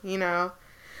toe,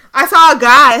 I saw a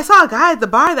guy at the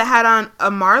bar that had on a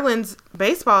Marlins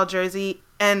baseball jersey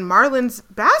and Marlins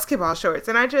basketball shorts,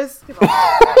 and I just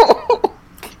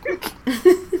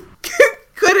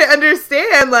couldn't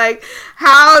understand, like,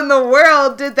 how in the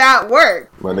world did that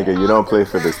work? my nigga, you don't play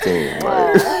for this team.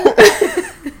 Like,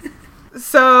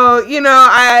 So,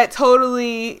 I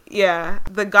totally,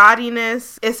 the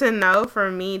gaudiness, it's a no for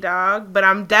me, dog. But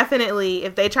I'm definitely,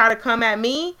 if they try to come at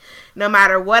me, no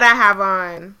matter what I have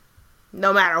on,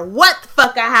 no matter what the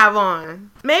fuck I have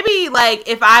on, maybe, like,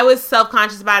 if I was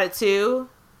self-conscious about it too,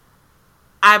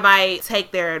 I might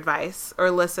take their advice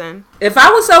or listen. If I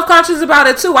was self-conscious about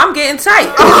it too, I'm getting tight.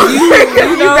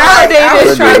 You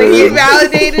validated it. You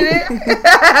validated it.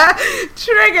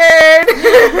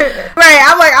 Triggered. Right,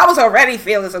 I'm like, I was already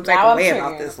feeling some type Now of I'm way triggered.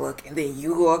 about this look, and then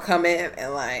you gonna come in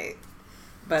and like,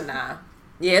 but nah.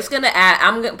 Yeah, it's gonna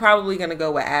add. Probably gonna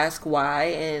go with ask why,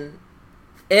 and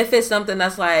if it's something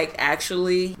that's like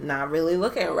actually not really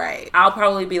looking right, I'll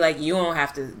probably be like, you don't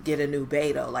have to get a new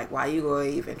bae though. Like, why you gonna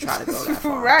even try to go that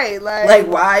far? Right, Like,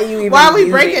 why are you even? Why are we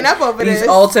using breaking up over these this?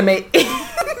 ultimate?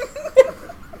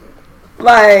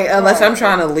 Like, unless I'm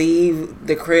trying to leave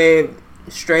the crib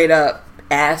straight up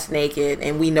ass naked,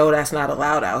 and we know that's not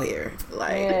allowed out here.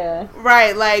 Like, yeah.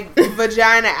 Right, like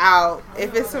vagina out.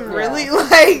 If it's some really,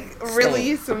 like,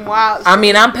 really some wild I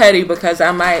mean, I'm petty because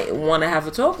I might want to have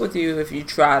a talk with you if you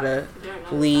try to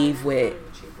leave with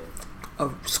a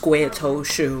square toe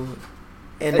shoe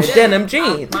and a denim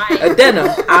jean. A denim.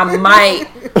 I might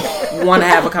want to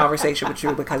have a conversation with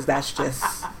you because that's just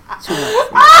too much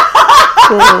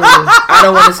for me. I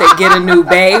don't want to say get a new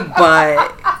bae,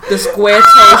 but the square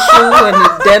toe shoe and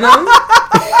the denim.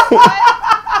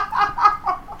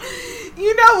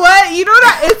 You know what? You know what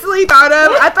I instantly thought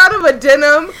of? I thought of a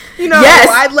denim, Yes,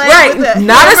 wide leg right. with a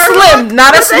Not a hammer slim, hook.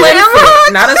 not a With the slim hammer fit,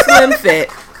 hook. not a slim fit.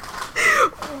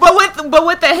 But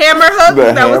with the hammer hook,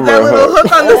 The that was that hammer little hook.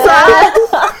 hook on the side.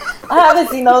 I haven't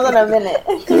seen those in a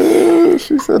minute.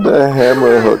 she said the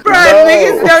hammer hook. Bro, No.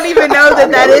 niggas don't even know that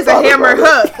never is a thought hammer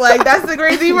about it. hook. Like, that's the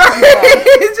crazy part.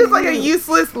 It's just like a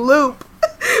useless loop.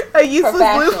 A useless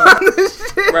loop fashion. on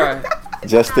the shit. Right.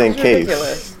 Just in case.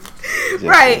 Ridiculous. Just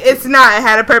Right, in case. it's not. It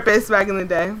had a purpose back in the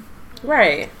day.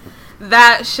 Right.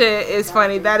 That shit is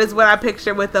funny. That is what I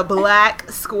picture with a black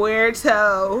square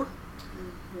toe.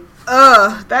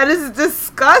 Ugh, that is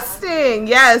disgusting.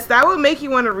 Yes, that would make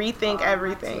you want to rethink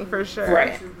everything for sure.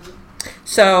 Right.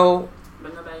 So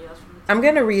I'm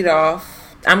gonna read off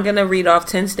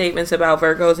 10 statements about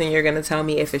Virgos, and you're gonna tell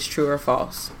me if it's true or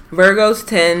false. Virgos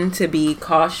tend to be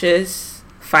cautious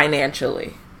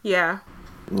financially. Yeah.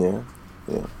 Yeah.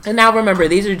 Yeah. And now remember,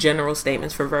 these are general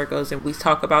statements for Virgos, and we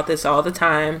talk about this all the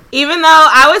time. Even though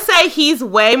I would say he's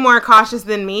way more cautious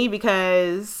than me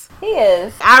because He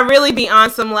is. I really be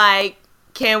on some like,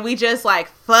 can we just like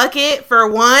fuck it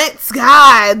for once?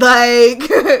 God, like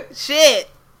shit.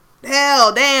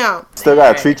 Hell, damn. Still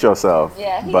gotta treat yourself.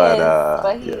 Yeah, he but, is.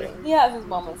 But yeah. he has his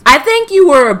moments. I think you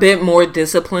were a bit more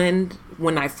disciplined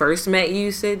when I first met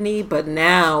you, Sydney, but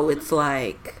now it's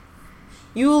like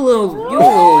you a little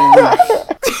loose.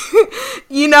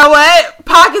 You know what?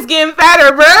 Pocket's getting fatter,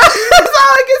 bro. That's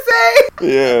all I can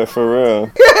say. Yeah, for real.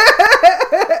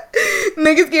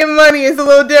 Niggas getting money is a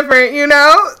little different, you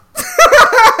know?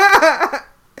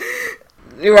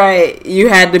 Right. You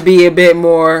had to be a bit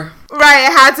more. Right,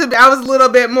 it had to be. I was a little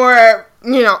bit more,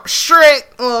 you know,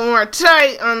 strict, a little more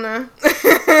tight on the...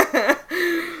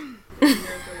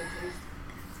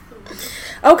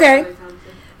 Okay.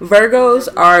 Virgos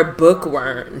are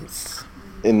bookworms.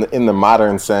 In the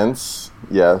modern sense,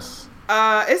 yes.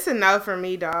 It's a no for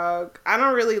me, dog. I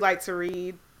don't really like to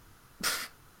read.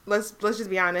 Let's just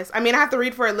be honest. I mean, I have to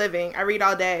read for a living. I read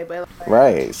all day, but like,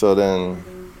 Right. So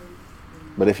then,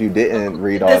 but if you didn't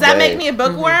read all does that day, make me a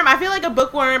bookworm? I feel like a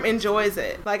bookworm enjoys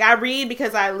it. Like I read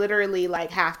because I literally like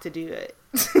have to do it.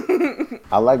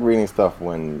 I like reading stuff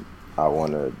when I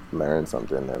want to learn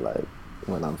something or like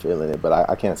when I'm feeling it. But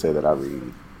I can't say that I read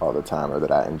all the time or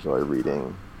that I enjoy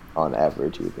reading on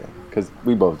average either. Because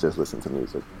we both just listen to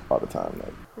music all the time.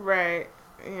 Like. Right.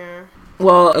 Yeah.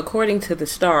 Well, according to the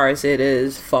stars, it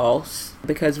is false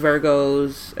because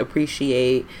Virgos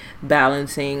appreciate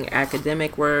balancing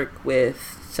academic work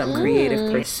with some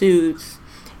creative pursuits,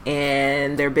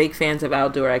 and they're big fans of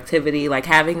outdoor activity. Like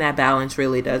having that balance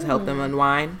really does help them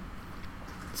unwind.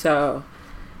 So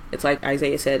it's like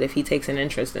Isaiah said, if he takes an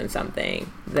interest in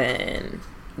something, then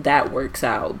that works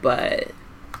out. But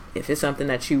if it's something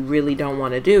that you really don't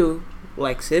want to do,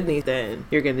 like Sydney, then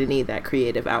you're going to need that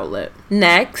creative outlet.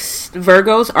 Next,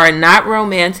 Virgos are not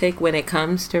romantic when it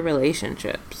comes to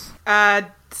relationships.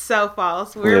 So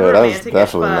false. We're Yeah, that's romantic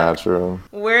definitely as fuck. not true.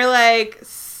 We're like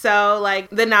so like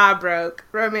the knob broke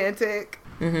romantic.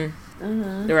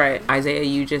 Right. Isaiah,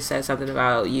 you just said something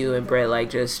about you and Britt like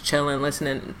just chilling,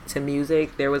 listening to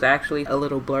music. There was actually a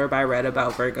little blurb I read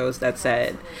about Virgos that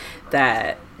said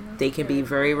that they can be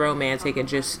very romantic and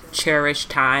just cherish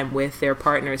time with their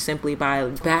partner simply by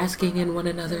basking in one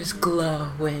another's glow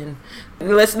and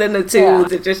listening to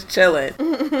tunes and just chilling.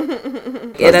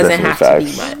 It doesn't have to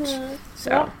be much.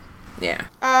 So,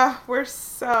 yeah. We're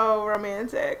so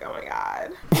romantic. Oh my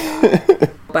god.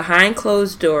 Behind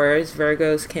closed doors,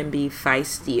 Virgos can be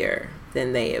feistier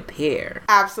than they appear.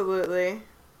 Absolutely.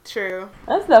 True.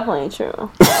 That's definitely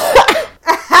true.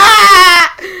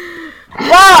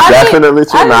 Definitely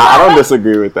true. I don't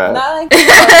disagree with that. Not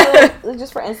like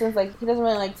just for instance, like he doesn't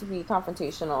really like to be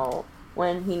confrontational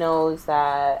when he knows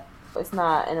that it's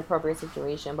not an appropriate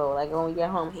situation. But like when we get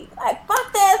home, he's like,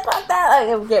 "Fuck this, fuck that!" Like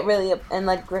it would get really and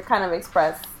like kind of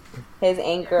express his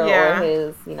anger or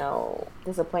his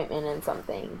disappointment in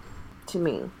something to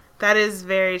me. That is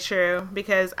very true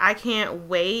because I can't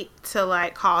wait to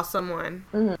like call someone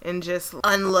and just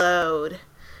unload.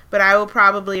 But I will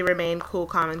probably remain cool,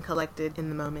 calm, and collected in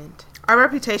the moment. Our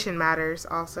reputation matters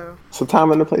also. It's a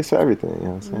time and a place for everything, you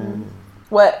know what I'm saying?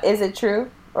 What, is it true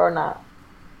or not?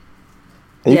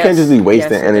 And you can't just be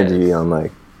wasting Yes, it energy is. on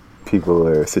like people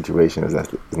or situations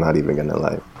that's not even gonna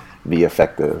like be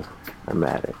effective or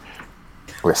matter.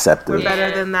 Receptive. We're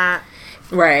better than that.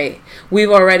 Right.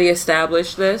 We've already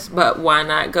established this, but why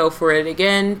not go for it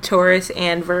again? Taurus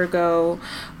and Virgo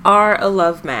are a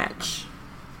love match.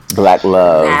 Black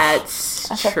love. That's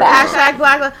true. Hashtag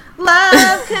Black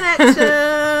Love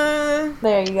Connection.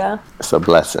 There you go. It's a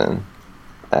blessing,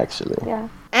 actually. Yeah.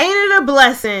 Ain't it a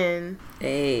blessing?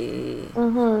 Hey.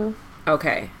 Mm-hmm.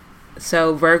 Okay.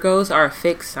 So Virgos are a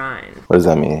fixed sign. What does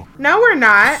that mean? No, we're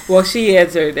not. Well, she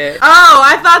answered it. Oh,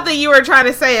 I thought that you were trying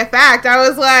to say a fact. I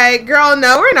was like, girl,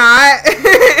 no, we're not.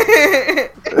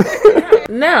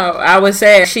 No, I would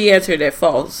say she answered it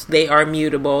false. They are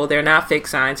mutable. They're not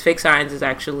fixed signs. Fixed signs is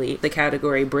actually the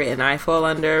category Britt and I fall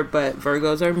under, but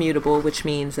Virgos are mutable, which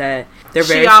means that they're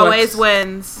very She always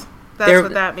wins. That's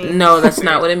what that means. No, that's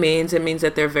not what it means. It means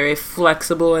that they're very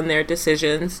flexible in their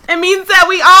decisions. It means that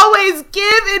we always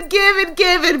give and give and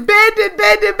give and bend and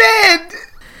bend and bend.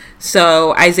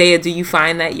 So, Isaiah, do you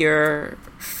find that you're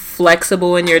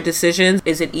flexible in your decisions?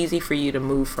 Is it easy for you to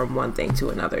move from one thing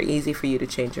to another? Easy for you to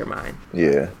change your mind?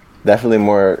 Yeah. Definitely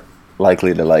more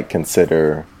likely to like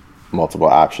consider multiple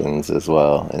options as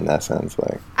well in that sense.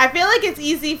 Like, I feel like it's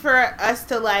easy for us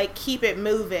to like keep it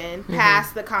moving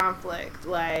past the conflict,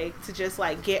 like to just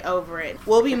like get over it.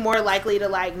 We'll be more likely to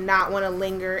like not want to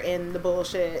linger in the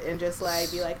bullshit and just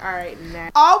like be like, all right,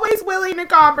 next. Always willing to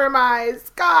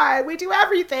compromise. God, we do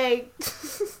everything.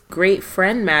 Great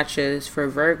friend matches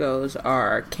for Virgos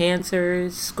are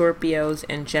Cancers, Scorpios,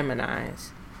 and Geminis.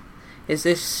 Is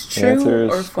this true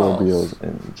Cancers, or false? Scorpios,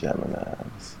 and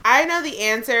Geminis. I know the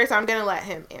answer, so I'm gonna let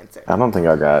him answer. I don't think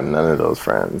I got none of those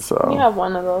friends. So You have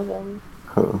one of those.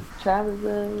 Who? Travis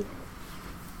is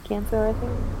Cancer, I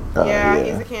think. Yeah,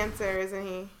 he's a Cancer, isn't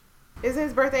he? Isn't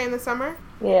his birthday in the summer?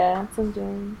 Yeah, it's in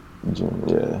June. June,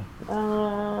 yeah.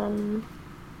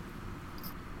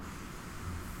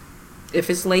 If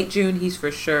it's late June, he's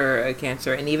for sure a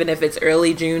Cancer. And even if it's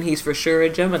early June, he's for sure a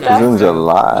Gemini. It's in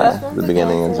July. Justin's The a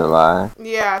beginning of Cancer. July.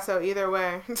 Yeah, so either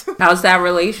way. How's that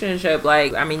relationship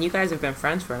like? I mean, you guys have been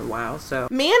friends for a while, so.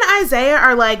 Me and Isaiah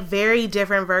are like very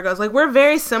different Virgos. Like we're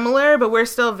very similar, but we're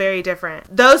still very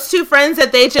different. Those two friends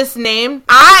that they just named,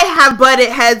 I have butted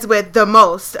heads with the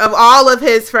most of all of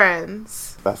his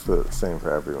friends. That's the same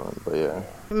for everyone, but yeah.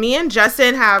 Me and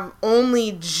Justin have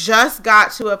only just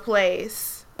got to a place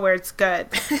where it's good.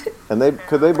 And they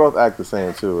both act the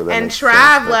same too. That And makes Trav, sense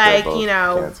that they're like, both you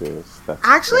know, Cancers.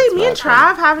 Actually, That's me and mad funny.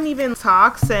 Trav haven't even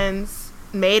talked since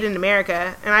Made in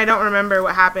America, and I don't remember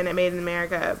what happened at Made in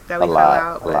America that we fell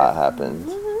out. A lot happened.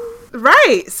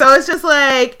 Right, so it's just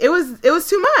like it was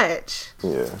too much.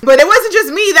 Yeah. But it wasn't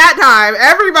just me that time.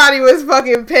 Everybody was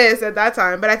fucking pissed at that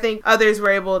time. But I think others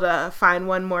were able to find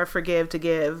one more forgive to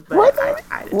give. But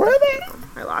I didn't. Were they?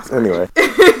 I lost mine. Anyway.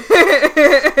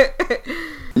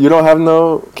 You don't have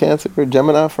no Cancer or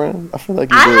Gemini friends? I feel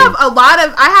like you do.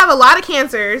 I have a lot of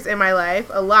Cancers in my life,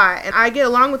 a lot, and I get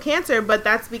along with Cancer, but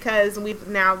that's because we've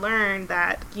now learned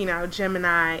that, you know,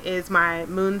 Gemini is my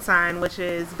moon sign, which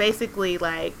is basically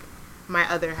like my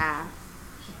other half.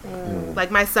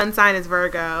 Like my sun sign is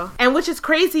Virgo, and which is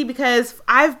crazy because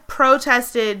I've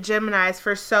protested Geminis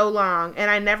for so long,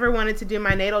 and I never wanted to do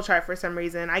my natal chart for some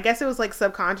reason. I guess it was like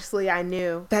subconsciously I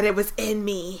knew that it was in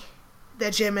me. The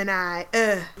Gemini.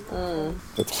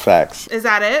 It's facts. Is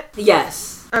that it?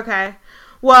 Yes. Okay.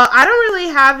 Well, I don't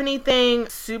really have anything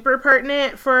super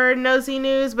pertinent for Nosy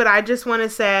News, but I just want to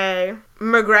say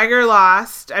McGregor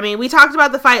lost. I mean, we talked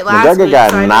about the fight last McGregor week, got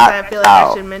so I knocked feel like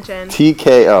out. I should mention.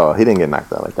 TKO. He didn't get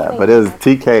knocked out like that, but it was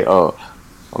TKO.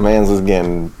 My man's was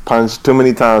getting punched too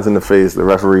many times in the face. The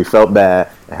referee felt bad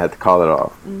and had to call it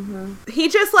off. He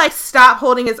just like stopped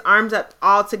holding his arms up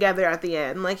all together at the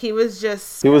end. Like he was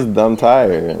just He was dumb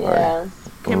tired. Yeah.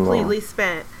 completely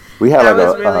spent. We had That like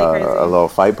was really crazy. a little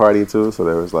fight party too, so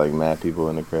there was like mad people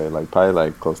in the crowd, like probably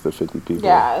like close to 50 people.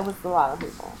 Yeah, it was a lot of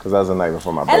people. Because that was the night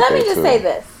before my birthday. And let me just too. say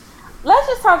this. Let's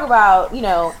just talk about, you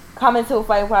know, coming to a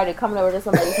fight party, coming over to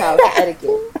somebody's house,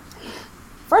 etiquette.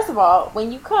 First of all,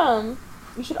 when you come,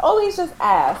 you should always just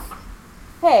ask,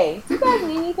 hey, do you guys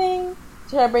need anything?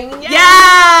 Should I bring anything?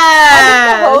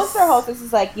 Yes! The host or hostess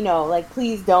is like, you know, like,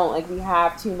 please don't, like, we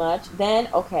have too much. Then,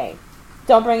 okay,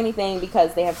 don't bring anything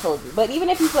because they have told you. But even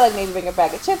if you feel like maybe bring a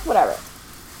bag of chips, whatever.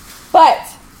 But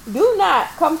do not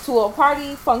come to a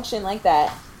party function like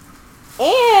that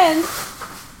and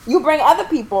you bring other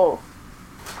people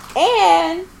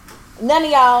and none of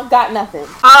y'all got nothing.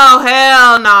 Oh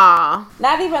hell no!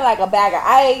 Not even like a bag of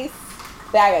ice,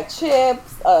 bag of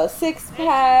chips, a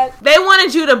 6-pack. They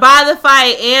wanted you to buy the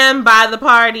fight and buy the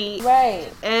party Right.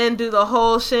 and do the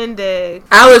whole shindig.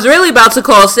 I was really about to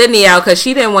call Sydney out because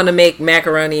she didn't want to make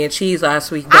macaroni and cheese last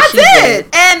week. But I she did,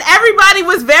 and everybody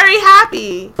was very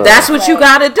happy. That's what you Right.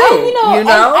 gotta do. And, and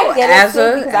I get it as too,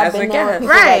 a because I've as a been there where guest.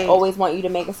 people Right. like always want you to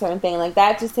make a certain thing like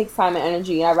that. Just takes time and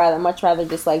energy. And I'd much rather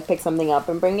just like pick something up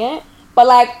and bring it. But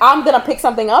like I'm gonna pick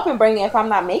something up and bring it if I'm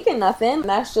not making nothing.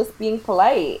 That's just being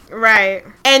polite. Right.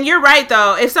 And you're right,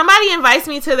 though. If somebody invites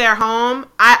me to their home,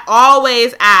 I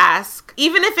always ask.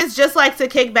 Even if it's just like to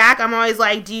kick back, I'm always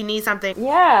like, do you need something?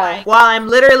 Yeah. While I'm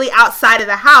literally outside of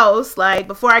the house, like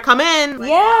before I come in. Like,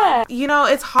 Yeah. you know,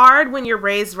 it's hard when you're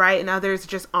raised right and others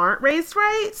just aren't raised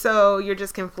right. So you're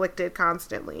just conflicted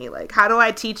constantly. Like, how do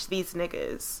I teach these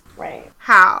niggas? Right.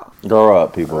 How? Grow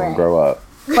up, people. Right. Grow up.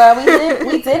 But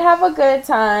we did have a good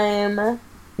time.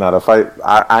 Now the fight,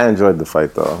 I enjoyed the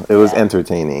fight though. It was Yeah.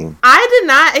 entertaining. I did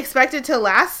not expect it to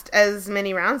last as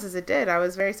many rounds as it did. I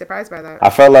was very surprised by that. I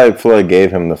felt like Floyd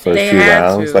gave him the first They few had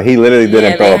rounds. to. Like he literally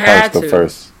didn't Yeah, throw they a punch had the to.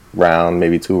 first round,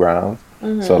 maybe 2 rounds.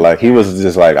 So like he was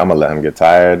just like, I'm gonna let him get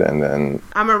tired, and then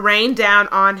I'm going to rain down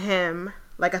on him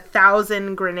like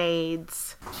 1,000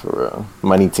 grenades. For real.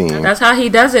 Money team. That's how he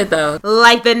does it, though.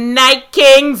 Like the Night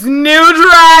King's new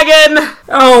dragon.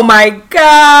 Oh my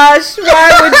gosh.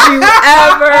 Why would you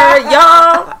ever,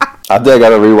 y'all? I did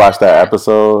gotta rewatch that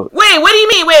episode. Wait, what do you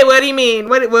mean? What do you mean?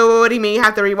 What do you mean you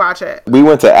have to rewatch it? We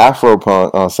went to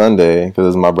Afropunk on Sunday because it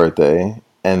was my birthday.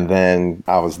 And then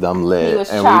I was dumb lit.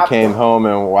 And we came home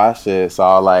and watched it. So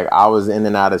I was in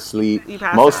and out of sleep.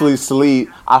 Mostly sleep.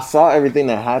 I saw everything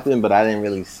that happened, but I didn't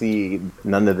really see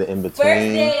none of the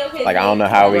in-between. I don't know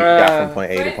how we got from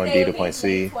point A to point B to point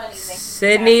C.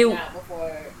 Sydney,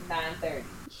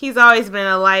 he's always been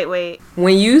a lightweight.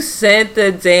 when you sent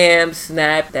the damn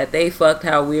snap that they fucked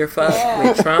how we're fucked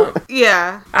with Trump,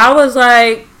 Yeah. I was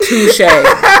like, touche.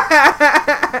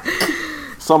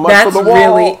 So much That's for the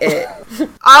wall. really it.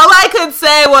 All I could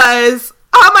say was,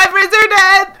 all my friends are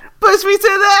dead. Push me to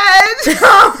the edge.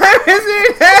 All my friends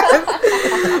are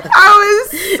dead. I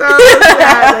was so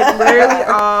sad. Literally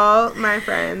all my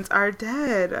friends are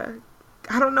dead.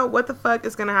 I don't know what the fuck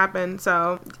is going to happen.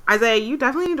 So, Isaiah, you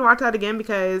definitely need to watch that again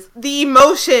because the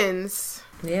emotions.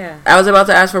 Yeah. I was about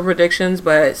to ask for predictions,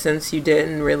 but since you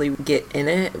didn't really get in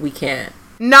it, we can't.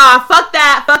 Nah, fuck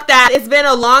that. Fuck that. It's been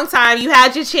a long time. You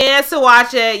had your chance to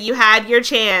watch it. You had your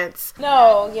chance.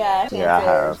 No, yeah. Yeah, I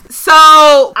have. So,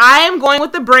 I am going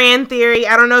with the Bran theory.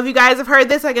 I don't know if you guys have heard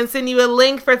this. I can send you a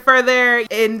link for further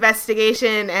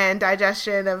investigation and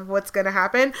digestion of what's going to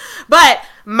happen. But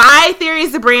my theory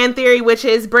is the Bran theory, which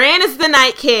is Bran is the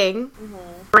Night King. Mm-hmm.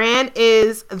 Bran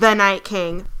is the Night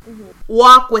King. Mm-hmm.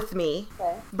 Walk with me.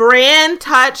 Okay. Bran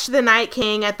touched the Night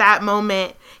King at that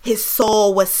moment. His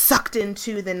soul was sucked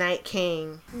into the Night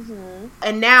King. Mm-hmm.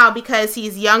 And now, because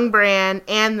he's young Bran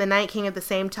and the Night King at the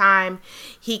same time,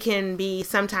 he can be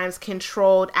sometimes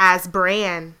controlled as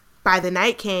Bran by the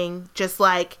Night King, just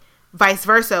like vice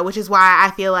versa, which is why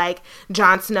I feel like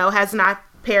Jon Snow has not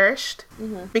perished,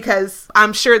 because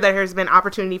I'm sure that there's been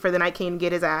opportunity for the Night King to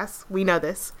get his ass. We know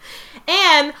this.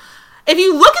 And if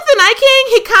you look at the Night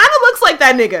King, he kind of looks like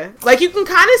that nigga. Like, you can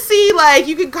kind of see,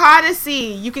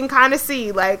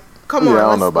 like, come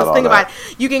on, let's think about it.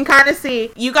 You can kind of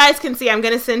see. You guys can see. I'm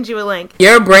going to send you a link.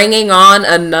 You're bringing on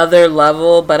another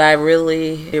level, but I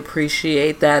really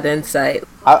appreciate that insight.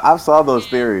 I saw those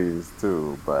theories,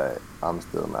 too, but I'm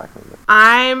still not convinced.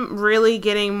 I'm really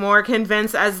getting more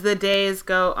convinced as the days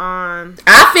go on.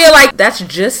 I feel like that's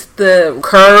just the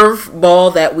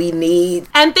curveball that we need.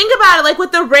 And think about it, like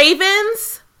with the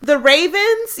Ravens,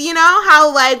 you know,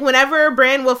 how like whenever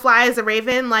Bran will fly as a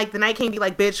Raven, like the Night King be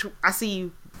like, bitch, I see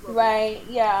you. Right,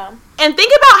 yeah. And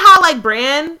think about how like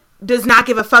Bran does not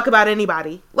give a fuck about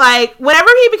anybody. Like, whenever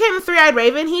he became the Three-Eyed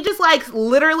Raven, he just, like,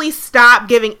 literally stopped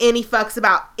giving any fucks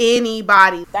about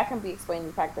anybody. That can be explained in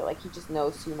the fact that, like, he just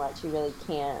knows too much. He really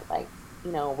can't, like,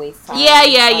 you know, waste time.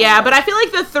 Yeah. But I feel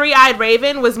like the Three-Eyed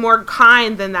Raven was more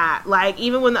kind than that. Like,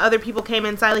 even when the other people came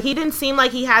inside, like, he didn't seem like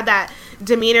he had that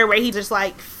demeanor where he just,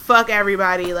 like, fuck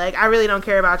everybody. Like, I really don't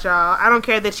care about y'all. I don't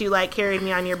care that you, like, carried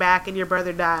me on your back and your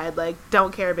brother died. Like,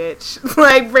 don't care, bitch.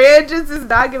 Like, Bran just does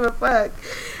not give a fuck.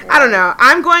 I don't know.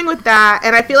 I'm going with that,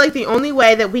 and I feel like the only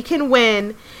way that we can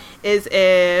win is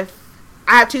if...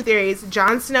 I have two theories.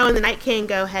 Jon Snow and the Night King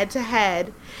go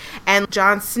head-to-head, and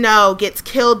Jon Snow gets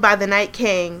killed by the Night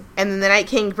King, and then the Night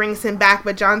King brings him back,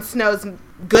 but Jon Snow's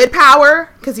good power,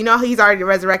 because you know he's already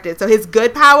resurrected, so his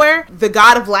good power, the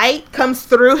God of Light, comes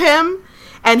through him,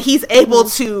 and he's able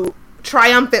to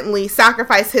triumphantly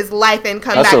sacrifice his life and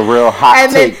come back. That's a real hot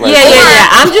take. Yeah.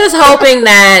 I'm just hoping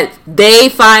that they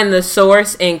find the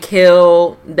source and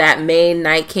kill that main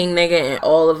Night King nigga and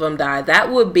all of them die. That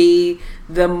would be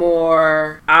the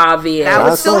more obvious. That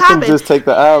would still happen. Just take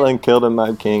the L and kill the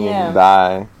Night King and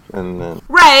die. And then...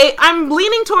 Right. I'm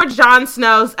leaning towards Jon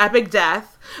Snow's epic death.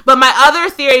 But my other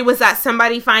theory was that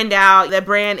somebody find out that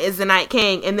Bran is the Night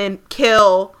King and then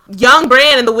kill young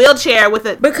Bran in the wheelchair with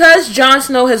it. Because Jon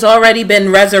Snow has already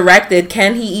been resurrected,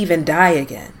 can he even die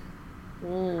again?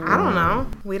 I don't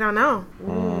know. We don't know.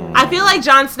 I feel like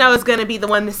Jon Snow is going to be the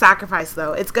one to sacrifice,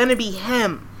 though. It's going to be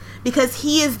him. Because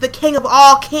he is the king of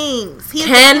all kings.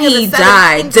 Can he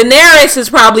die? Daenerys is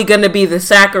probably going to be the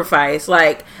sacrifice.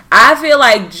 Like, I feel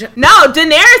like... No,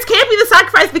 Daenerys can't be the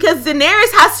sacrifice because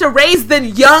Daenerys has to raise the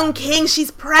young king. She's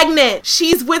pregnant.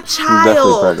 She's with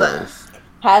child.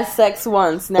 Has sex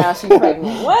once, now she's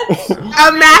pregnant. What?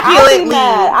 Immaculately.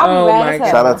 I'll be mad.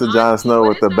 Shout out to Jon Snow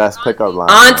with the best pickup line.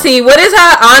 Auntie, what is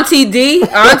her? Auntie D?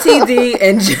 Auntie D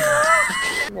and...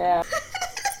 Yeah.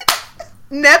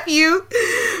 Nephew.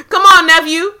 Come on,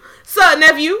 nephew. Sup,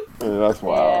 nephew? Yeah, that's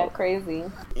wild. Yeah, crazy.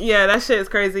 Yeah, that shit is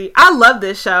crazy. I love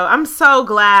this show. I'm so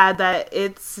glad that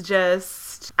it's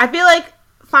just... I feel like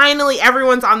finally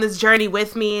everyone's on this journey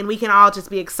with me and we can all just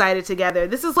be excited together.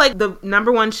 This is like the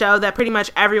number one show that pretty much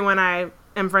everyone I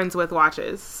am friends with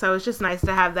watches. So it's just nice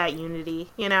to have that unity,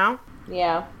 you know?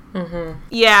 Yeah. Mm-hmm.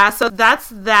 Yeah, so that's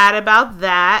that about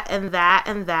that and that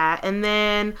and that. And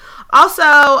then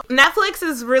also Netflix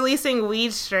is releasing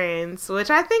Weed Strains, which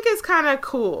I think is kind of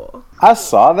cool. I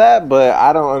saw that, but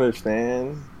I don't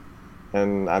understand,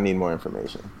 and I need more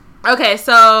information. Okay,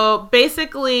 so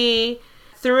basically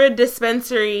through a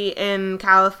dispensary in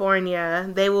California,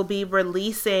 they will be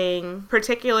releasing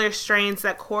particular strains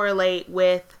that correlate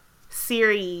with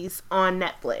series on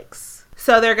Netflix.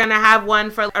 So they're going to have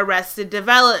one for Arrested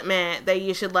Development that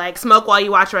you should like smoke while you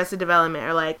watch Arrested Development,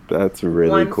 or like That's really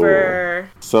one cool. for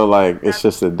So like it's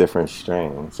just a different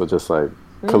strain. So just like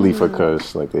Khalifa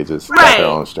Kush, like they just got their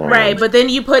own strain. right. But then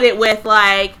you put it with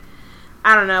like,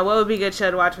 I don't know, what would be a good show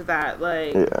to watch with that?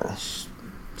 Like Yeah,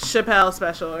 Chappelle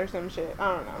special or some shit.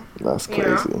 I don't know. that's You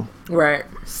know? crazy. Right.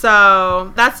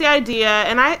 So that's the idea,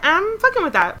 and I'm fucking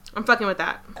with that. I'm fucking with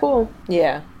that. Cool.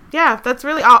 Yeah. Yeah, that's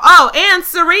really all. Oh, and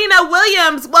Serena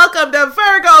Williams, welcome to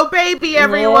Virgo, baby,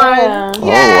 everyone. Yeah. Oh, wow.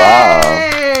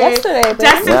 Yay! Yesterday, baby.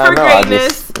 Destined for I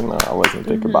greatness. just, I wasn't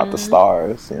thinking about the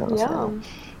stars, you know what I'm Yeah. saying?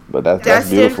 But that's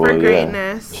Destined beautiful, for yeah.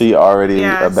 greatness. She already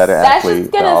Yes. a better That's athlete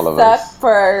just than all gonna of suck us.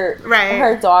 for Right.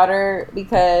 her daughter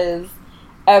because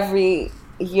every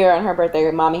year on her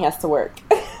birthday, mommy has to work.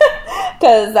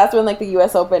 Because that's when like the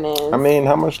U.S. Open is. I mean,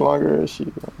 how much longer is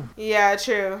she? Yeah,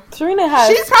 true. Serena has.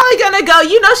 She's probably gonna go.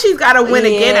 You know, she's got to win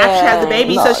again after she has a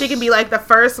baby, so Nah. she can be like the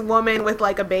first woman with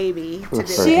like a baby to do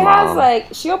She it. has Mom. like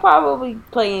she'll probably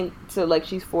play into like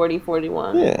she's 40,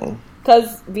 41. Yeah,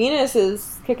 Because Venus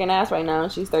is kicking ass right now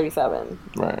and she's 37.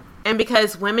 right. And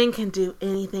because women can do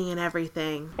anything and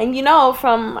everything. And you know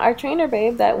from our trainer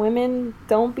babe that women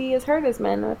don't be as hurt as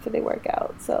men after they work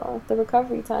out. So the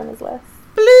recovery time is less.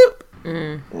 Bloop.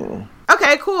 Yeah.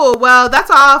 Okay, cool. Well,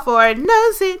 that's all for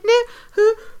Nosy New.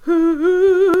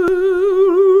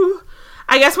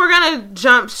 I guess we're gonna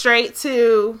jump straight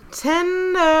to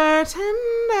Tinder.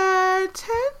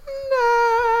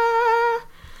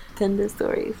 Tinder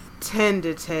stories.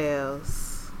 Tinder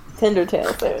tales. Tinder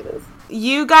tales. There it is.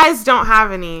 You guys don't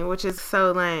have any, which is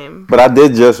so lame. But I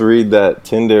did just read that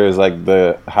Tinder is like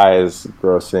the highest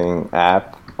grossing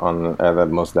app on the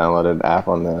most downloaded app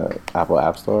on the Apple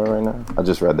App Store right now. I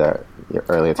just read that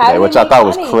earlier How today, do which they I thought make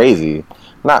was money? crazy.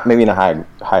 Not maybe the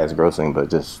highest grossing, but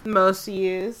just Most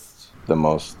used. the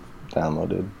most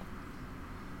downloaded,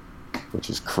 which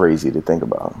is crazy to think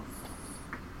about.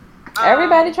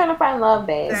 Everybody trying to find love,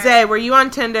 babe. Zay, were you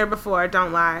on Tinder before?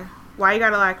 Don't lie. Why you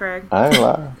gotta lie, Craig? I ain't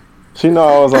lie. She know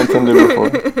I was on Tinder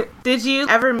before. Did you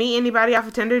ever meet anybody off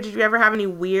of Tinder? Did you ever have any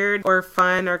weird or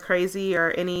fun or crazy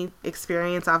or any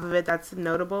experience off of it that's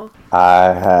notable?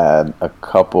 I had a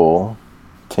couple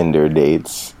Tinder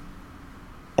dates,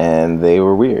 and they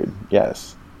were weird.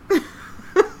 Yes.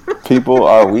 People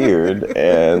are weird,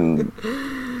 and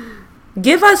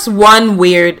Give us one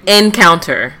weird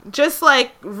encounter. Just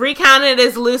like recount it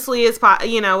as loosely as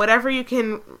possible, whatever you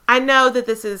can. I know that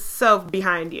this is so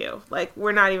behind you. Like,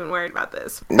 we're not even worried about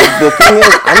this. the thing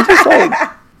is, I'm just like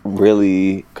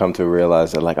really come to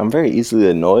realize that like I'm very easily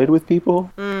annoyed with people.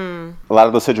 A lot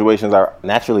of those situations are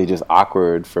naturally just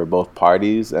awkward for both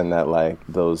parties, and that like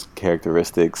those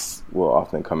characteristics will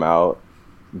often come out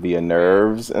via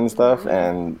nerves and stuff.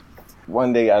 And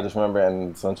one day I just remember,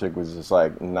 and some chick was just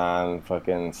like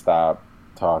non-fucking stop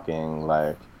talking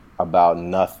like about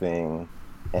nothing,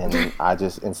 and I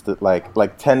just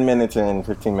like 10 minutes in,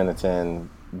 15 minutes in,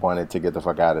 wanted to get the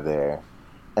fuck out of there.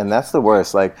 And that's the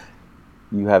worst. Like,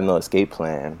 you have no escape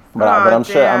plan. But I'm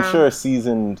sure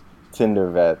seasoned Tinder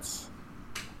vets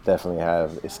definitely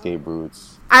have escape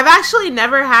routes. I've actually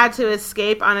never had to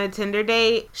escape on a Tinder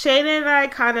date. Shayna and I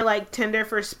kind of like Tinder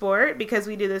for sport because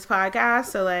we do this podcast.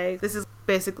 So, like, this is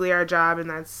basically our job, and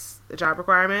that's the job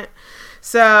requirement.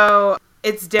 So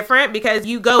it's different because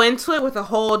you go into it with a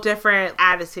whole different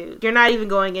attitude. You're not even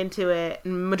going into it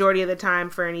majority of the time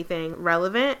for anything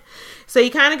relevant. So you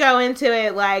kind of go into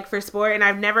it like for sport, and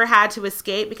I've never had to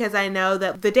escape because I know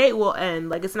that the date will end.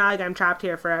 Like, it's not like I'm trapped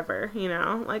here forever,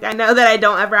 Like, I know that I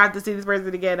don't ever have to see this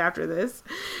person again after this.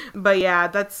 But yeah,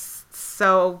 that's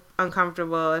so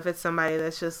uncomfortable if it's somebody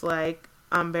that's just like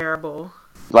unbearable.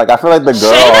 Like, I feel like the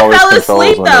girl Shayna always fell controls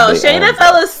asleep when the though. date Shayna ends.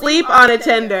 fell asleep on a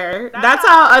Tinder. That's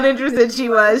how uninterested she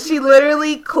was. She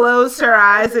literally closed her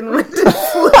eyes and went to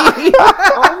sleep.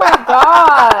 Oh my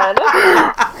god.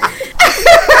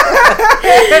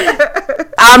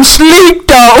 I'm sleep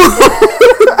though.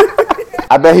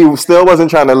 I bet he still wasn't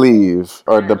trying to leave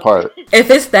or depart. If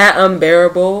it's that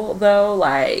unbearable though,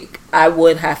 like I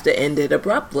would have to end it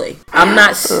abruptly. I'm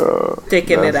not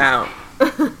sticking it out.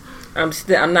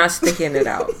 I'm not sticking it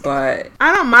out, but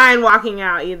I don't mind walking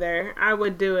out either. I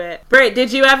would do it. Britt,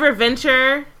 did you ever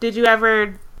venture? Did you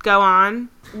ever go on?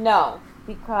 No,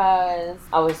 because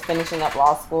I was finishing up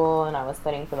law school and I was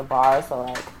studying for the bar, so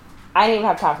like I didn't even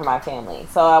have time for my family,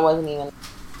 so I wasn't even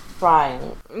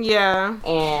trying. Yeah.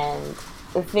 And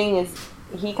the thing is,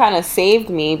 he kind of saved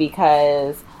me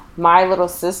because my little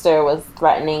sister was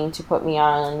threatening to put me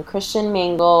on Christian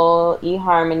Mingle,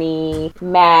 eHarmony,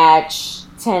 Match,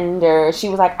 Tinder. She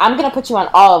was like, I'm gonna put you on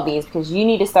all of these because you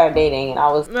need to start dating. And I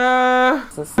was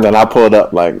Then I pulled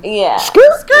up like, yeah,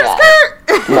 skirt.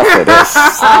 enough of this.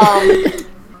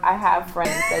 I have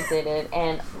friends that did it,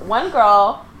 and one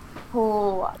girl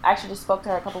who actually just spoke to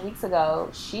her a couple weeks ago,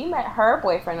 she met her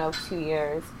boyfriend of 2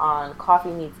 years on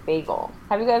Coffee Meets Bagel.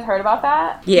 Have you guys heard about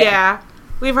that? Yeah.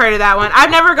 We've heard of that one.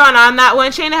 I've never gone on that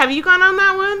one. Shayna, have you gone on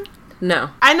that one?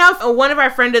 no. I know one of our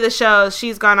friend of the shows,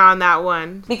 she's gone on that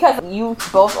one. Because you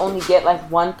both only get like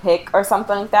one pick or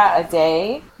something like that a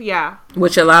day. Yeah.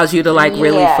 Which allows you to like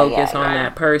really Yeah, focus yeah, on right.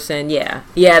 that person. Yeah.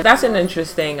 Yeah, that's an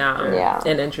interesting Yeah.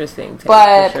 an interesting take,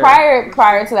 But for sure.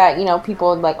 prior to that, you know,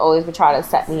 people like always would try to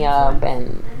set me up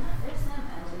and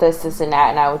this and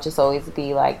that, and I would just always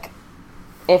be like,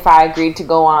 if I agreed to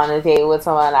go on a date with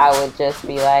someone, I would just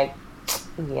be like,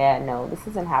 yeah, no, this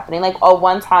isn't happening. Like,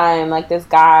 one time, like, this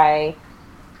guy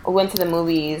went to the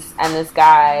movies, and this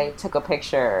guy took a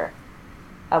picture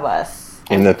of us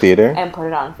In the theater? and put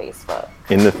it on Facebook.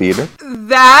 In the theater?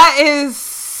 That is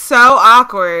so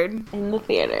awkward. In the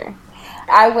theater.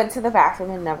 I went to the bathroom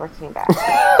and never came back.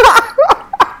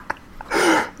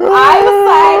 I was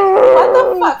like, what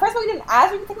the fuck? First of all, you didn't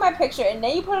ask me to take my picture, and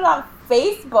then you put it on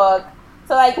Facebook.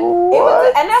 So, like, it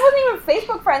was, and I wasn't even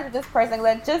Facebook friends with this person.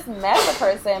 Like, just met the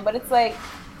person, but it's like,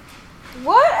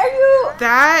 what are you?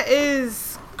 That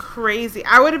is crazy.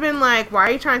 I would have been like, why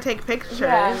are you trying to take pictures?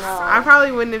 Yeah, I know. I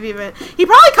probably wouldn't have even. He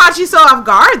probably caught you so off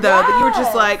guard, though, that you were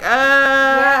just Yes. like,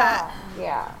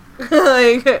 Yeah.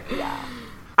 like, Yeah.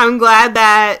 I'm glad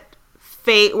that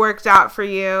fate worked out for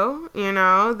you, you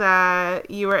know,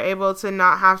 that you were able to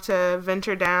not have to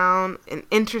venture down an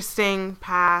interesting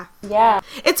path. Yeah.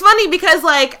 It's funny because,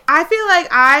 like, I feel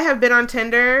like I have been on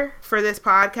Tinder for this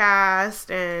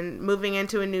podcast and moving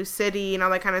into a new city and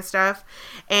all that kind of stuff.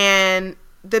 And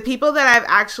the people that I've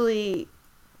actually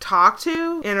talked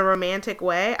to in a romantic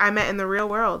way, I met in the real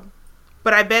world.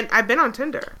 But I've been on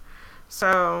Tinder.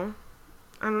 So,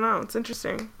 I don't know. It's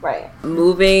interesting. Right.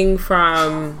 Moving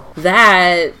from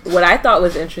that, what I thought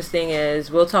was interesting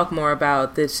is we'll talk more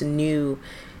about this new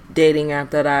dating app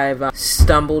that I've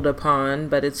stumbled upon,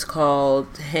 but it's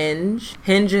called Hinge.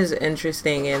 Hinge is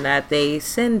interesting in that they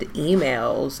send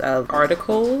emails of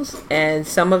articles, and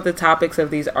some of the topics of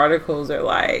these articles are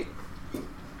like,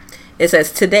 it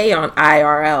says today on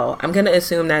IRL. I'm going to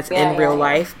assume that's in real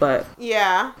life, but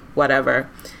Yeah. whatever.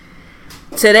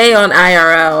 Today on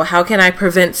IRL, how can I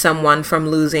prevent someone from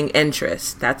losing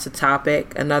interest? That's a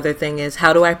topic. Another thing is,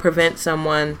 how do I prevent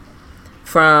someone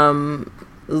from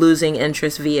losing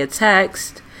interest via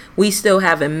text? We still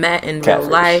haven't met in real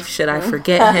life. Should I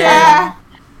forget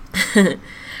him?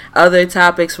 Other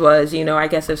topics was, you know, I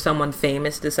guess if someone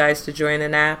famous decides to join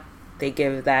an app, they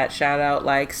give that shout out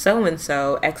like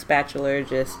so-and-so ex-bachelor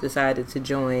just decided to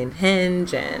join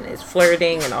Hinge and is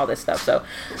flirting and all this stuff. So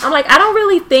I'm like, I don't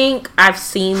really think I've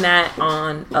seen that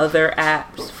on other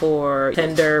apps for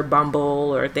Tinder,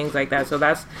 Bumble, or things like that. So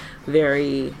that's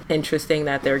very interesting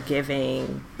that they're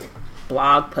giving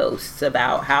blog posts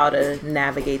about how to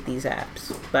navigate these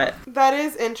apps. But That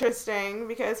is interesting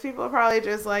because people are probably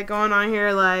just like going on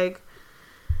here like,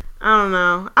 I don't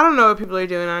know. I don't know what people are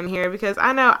doing on here because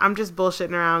I know I'm just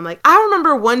bullshitting around. Like, I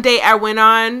remember one date I went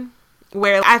on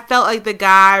where I felt like the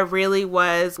guy really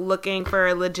was looking for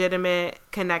a legitimate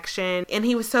connection and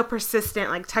he was so persistent,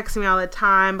 like texting me all the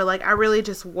time, but like I really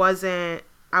just wasn't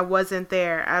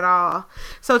there at all.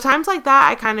 So times like that,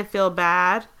 I kind of feel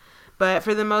bad, but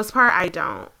for the most part, I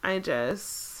don't. I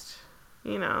just,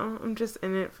 you know, I'm just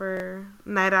in it for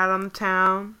night out on the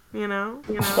town, you know?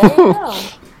 There you go.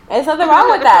 There's nothing wrong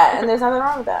with that, and there's nothing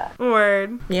wrong with that.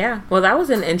 Word. yeah, well, that was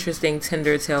an interesting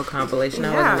Tinder tale compilation.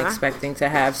 I wasn't Yeah. expecting to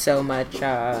have so much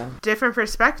Different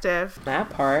perspective. that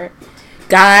part.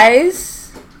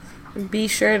 Guys, be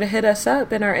sure to hit us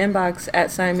up in our inbox at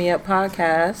Sign Me Up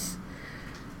Podcast.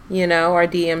 You know, our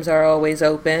DMs are always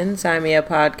open.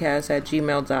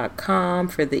 signmeuppodcast@gmail.com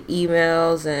for the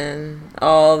emails and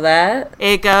all that.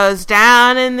 It goes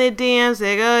down in the DMs,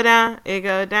 it go down. It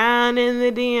go down in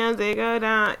the DMs, it go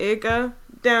down. It go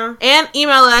down. And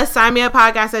email us,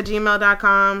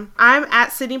 signmeuppodcast@gmail.com. I'm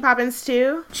at Sydney Poppins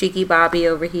too. Cheeky Bobby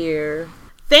over here.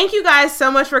 Thank you guys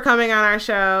so much for coming on our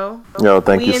show. Yo,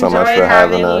 thank you so much for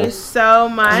having you us. so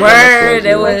much. Word,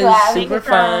 it We're was glad we super could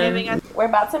fun. We're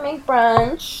about to make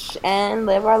brunch and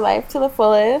live our life to the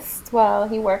fullest while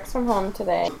he works from home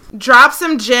today. Drop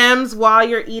some gems while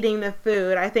you're eating the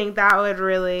food. I think that would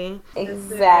really...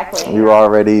 Exactly. You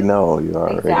already know. You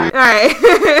already. Exactly. All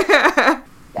right.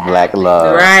 Black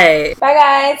love. Right. Bye,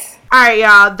 guys. All right,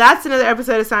 y'all. That's another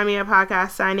episode of Sign Me Up Podcast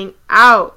signing out.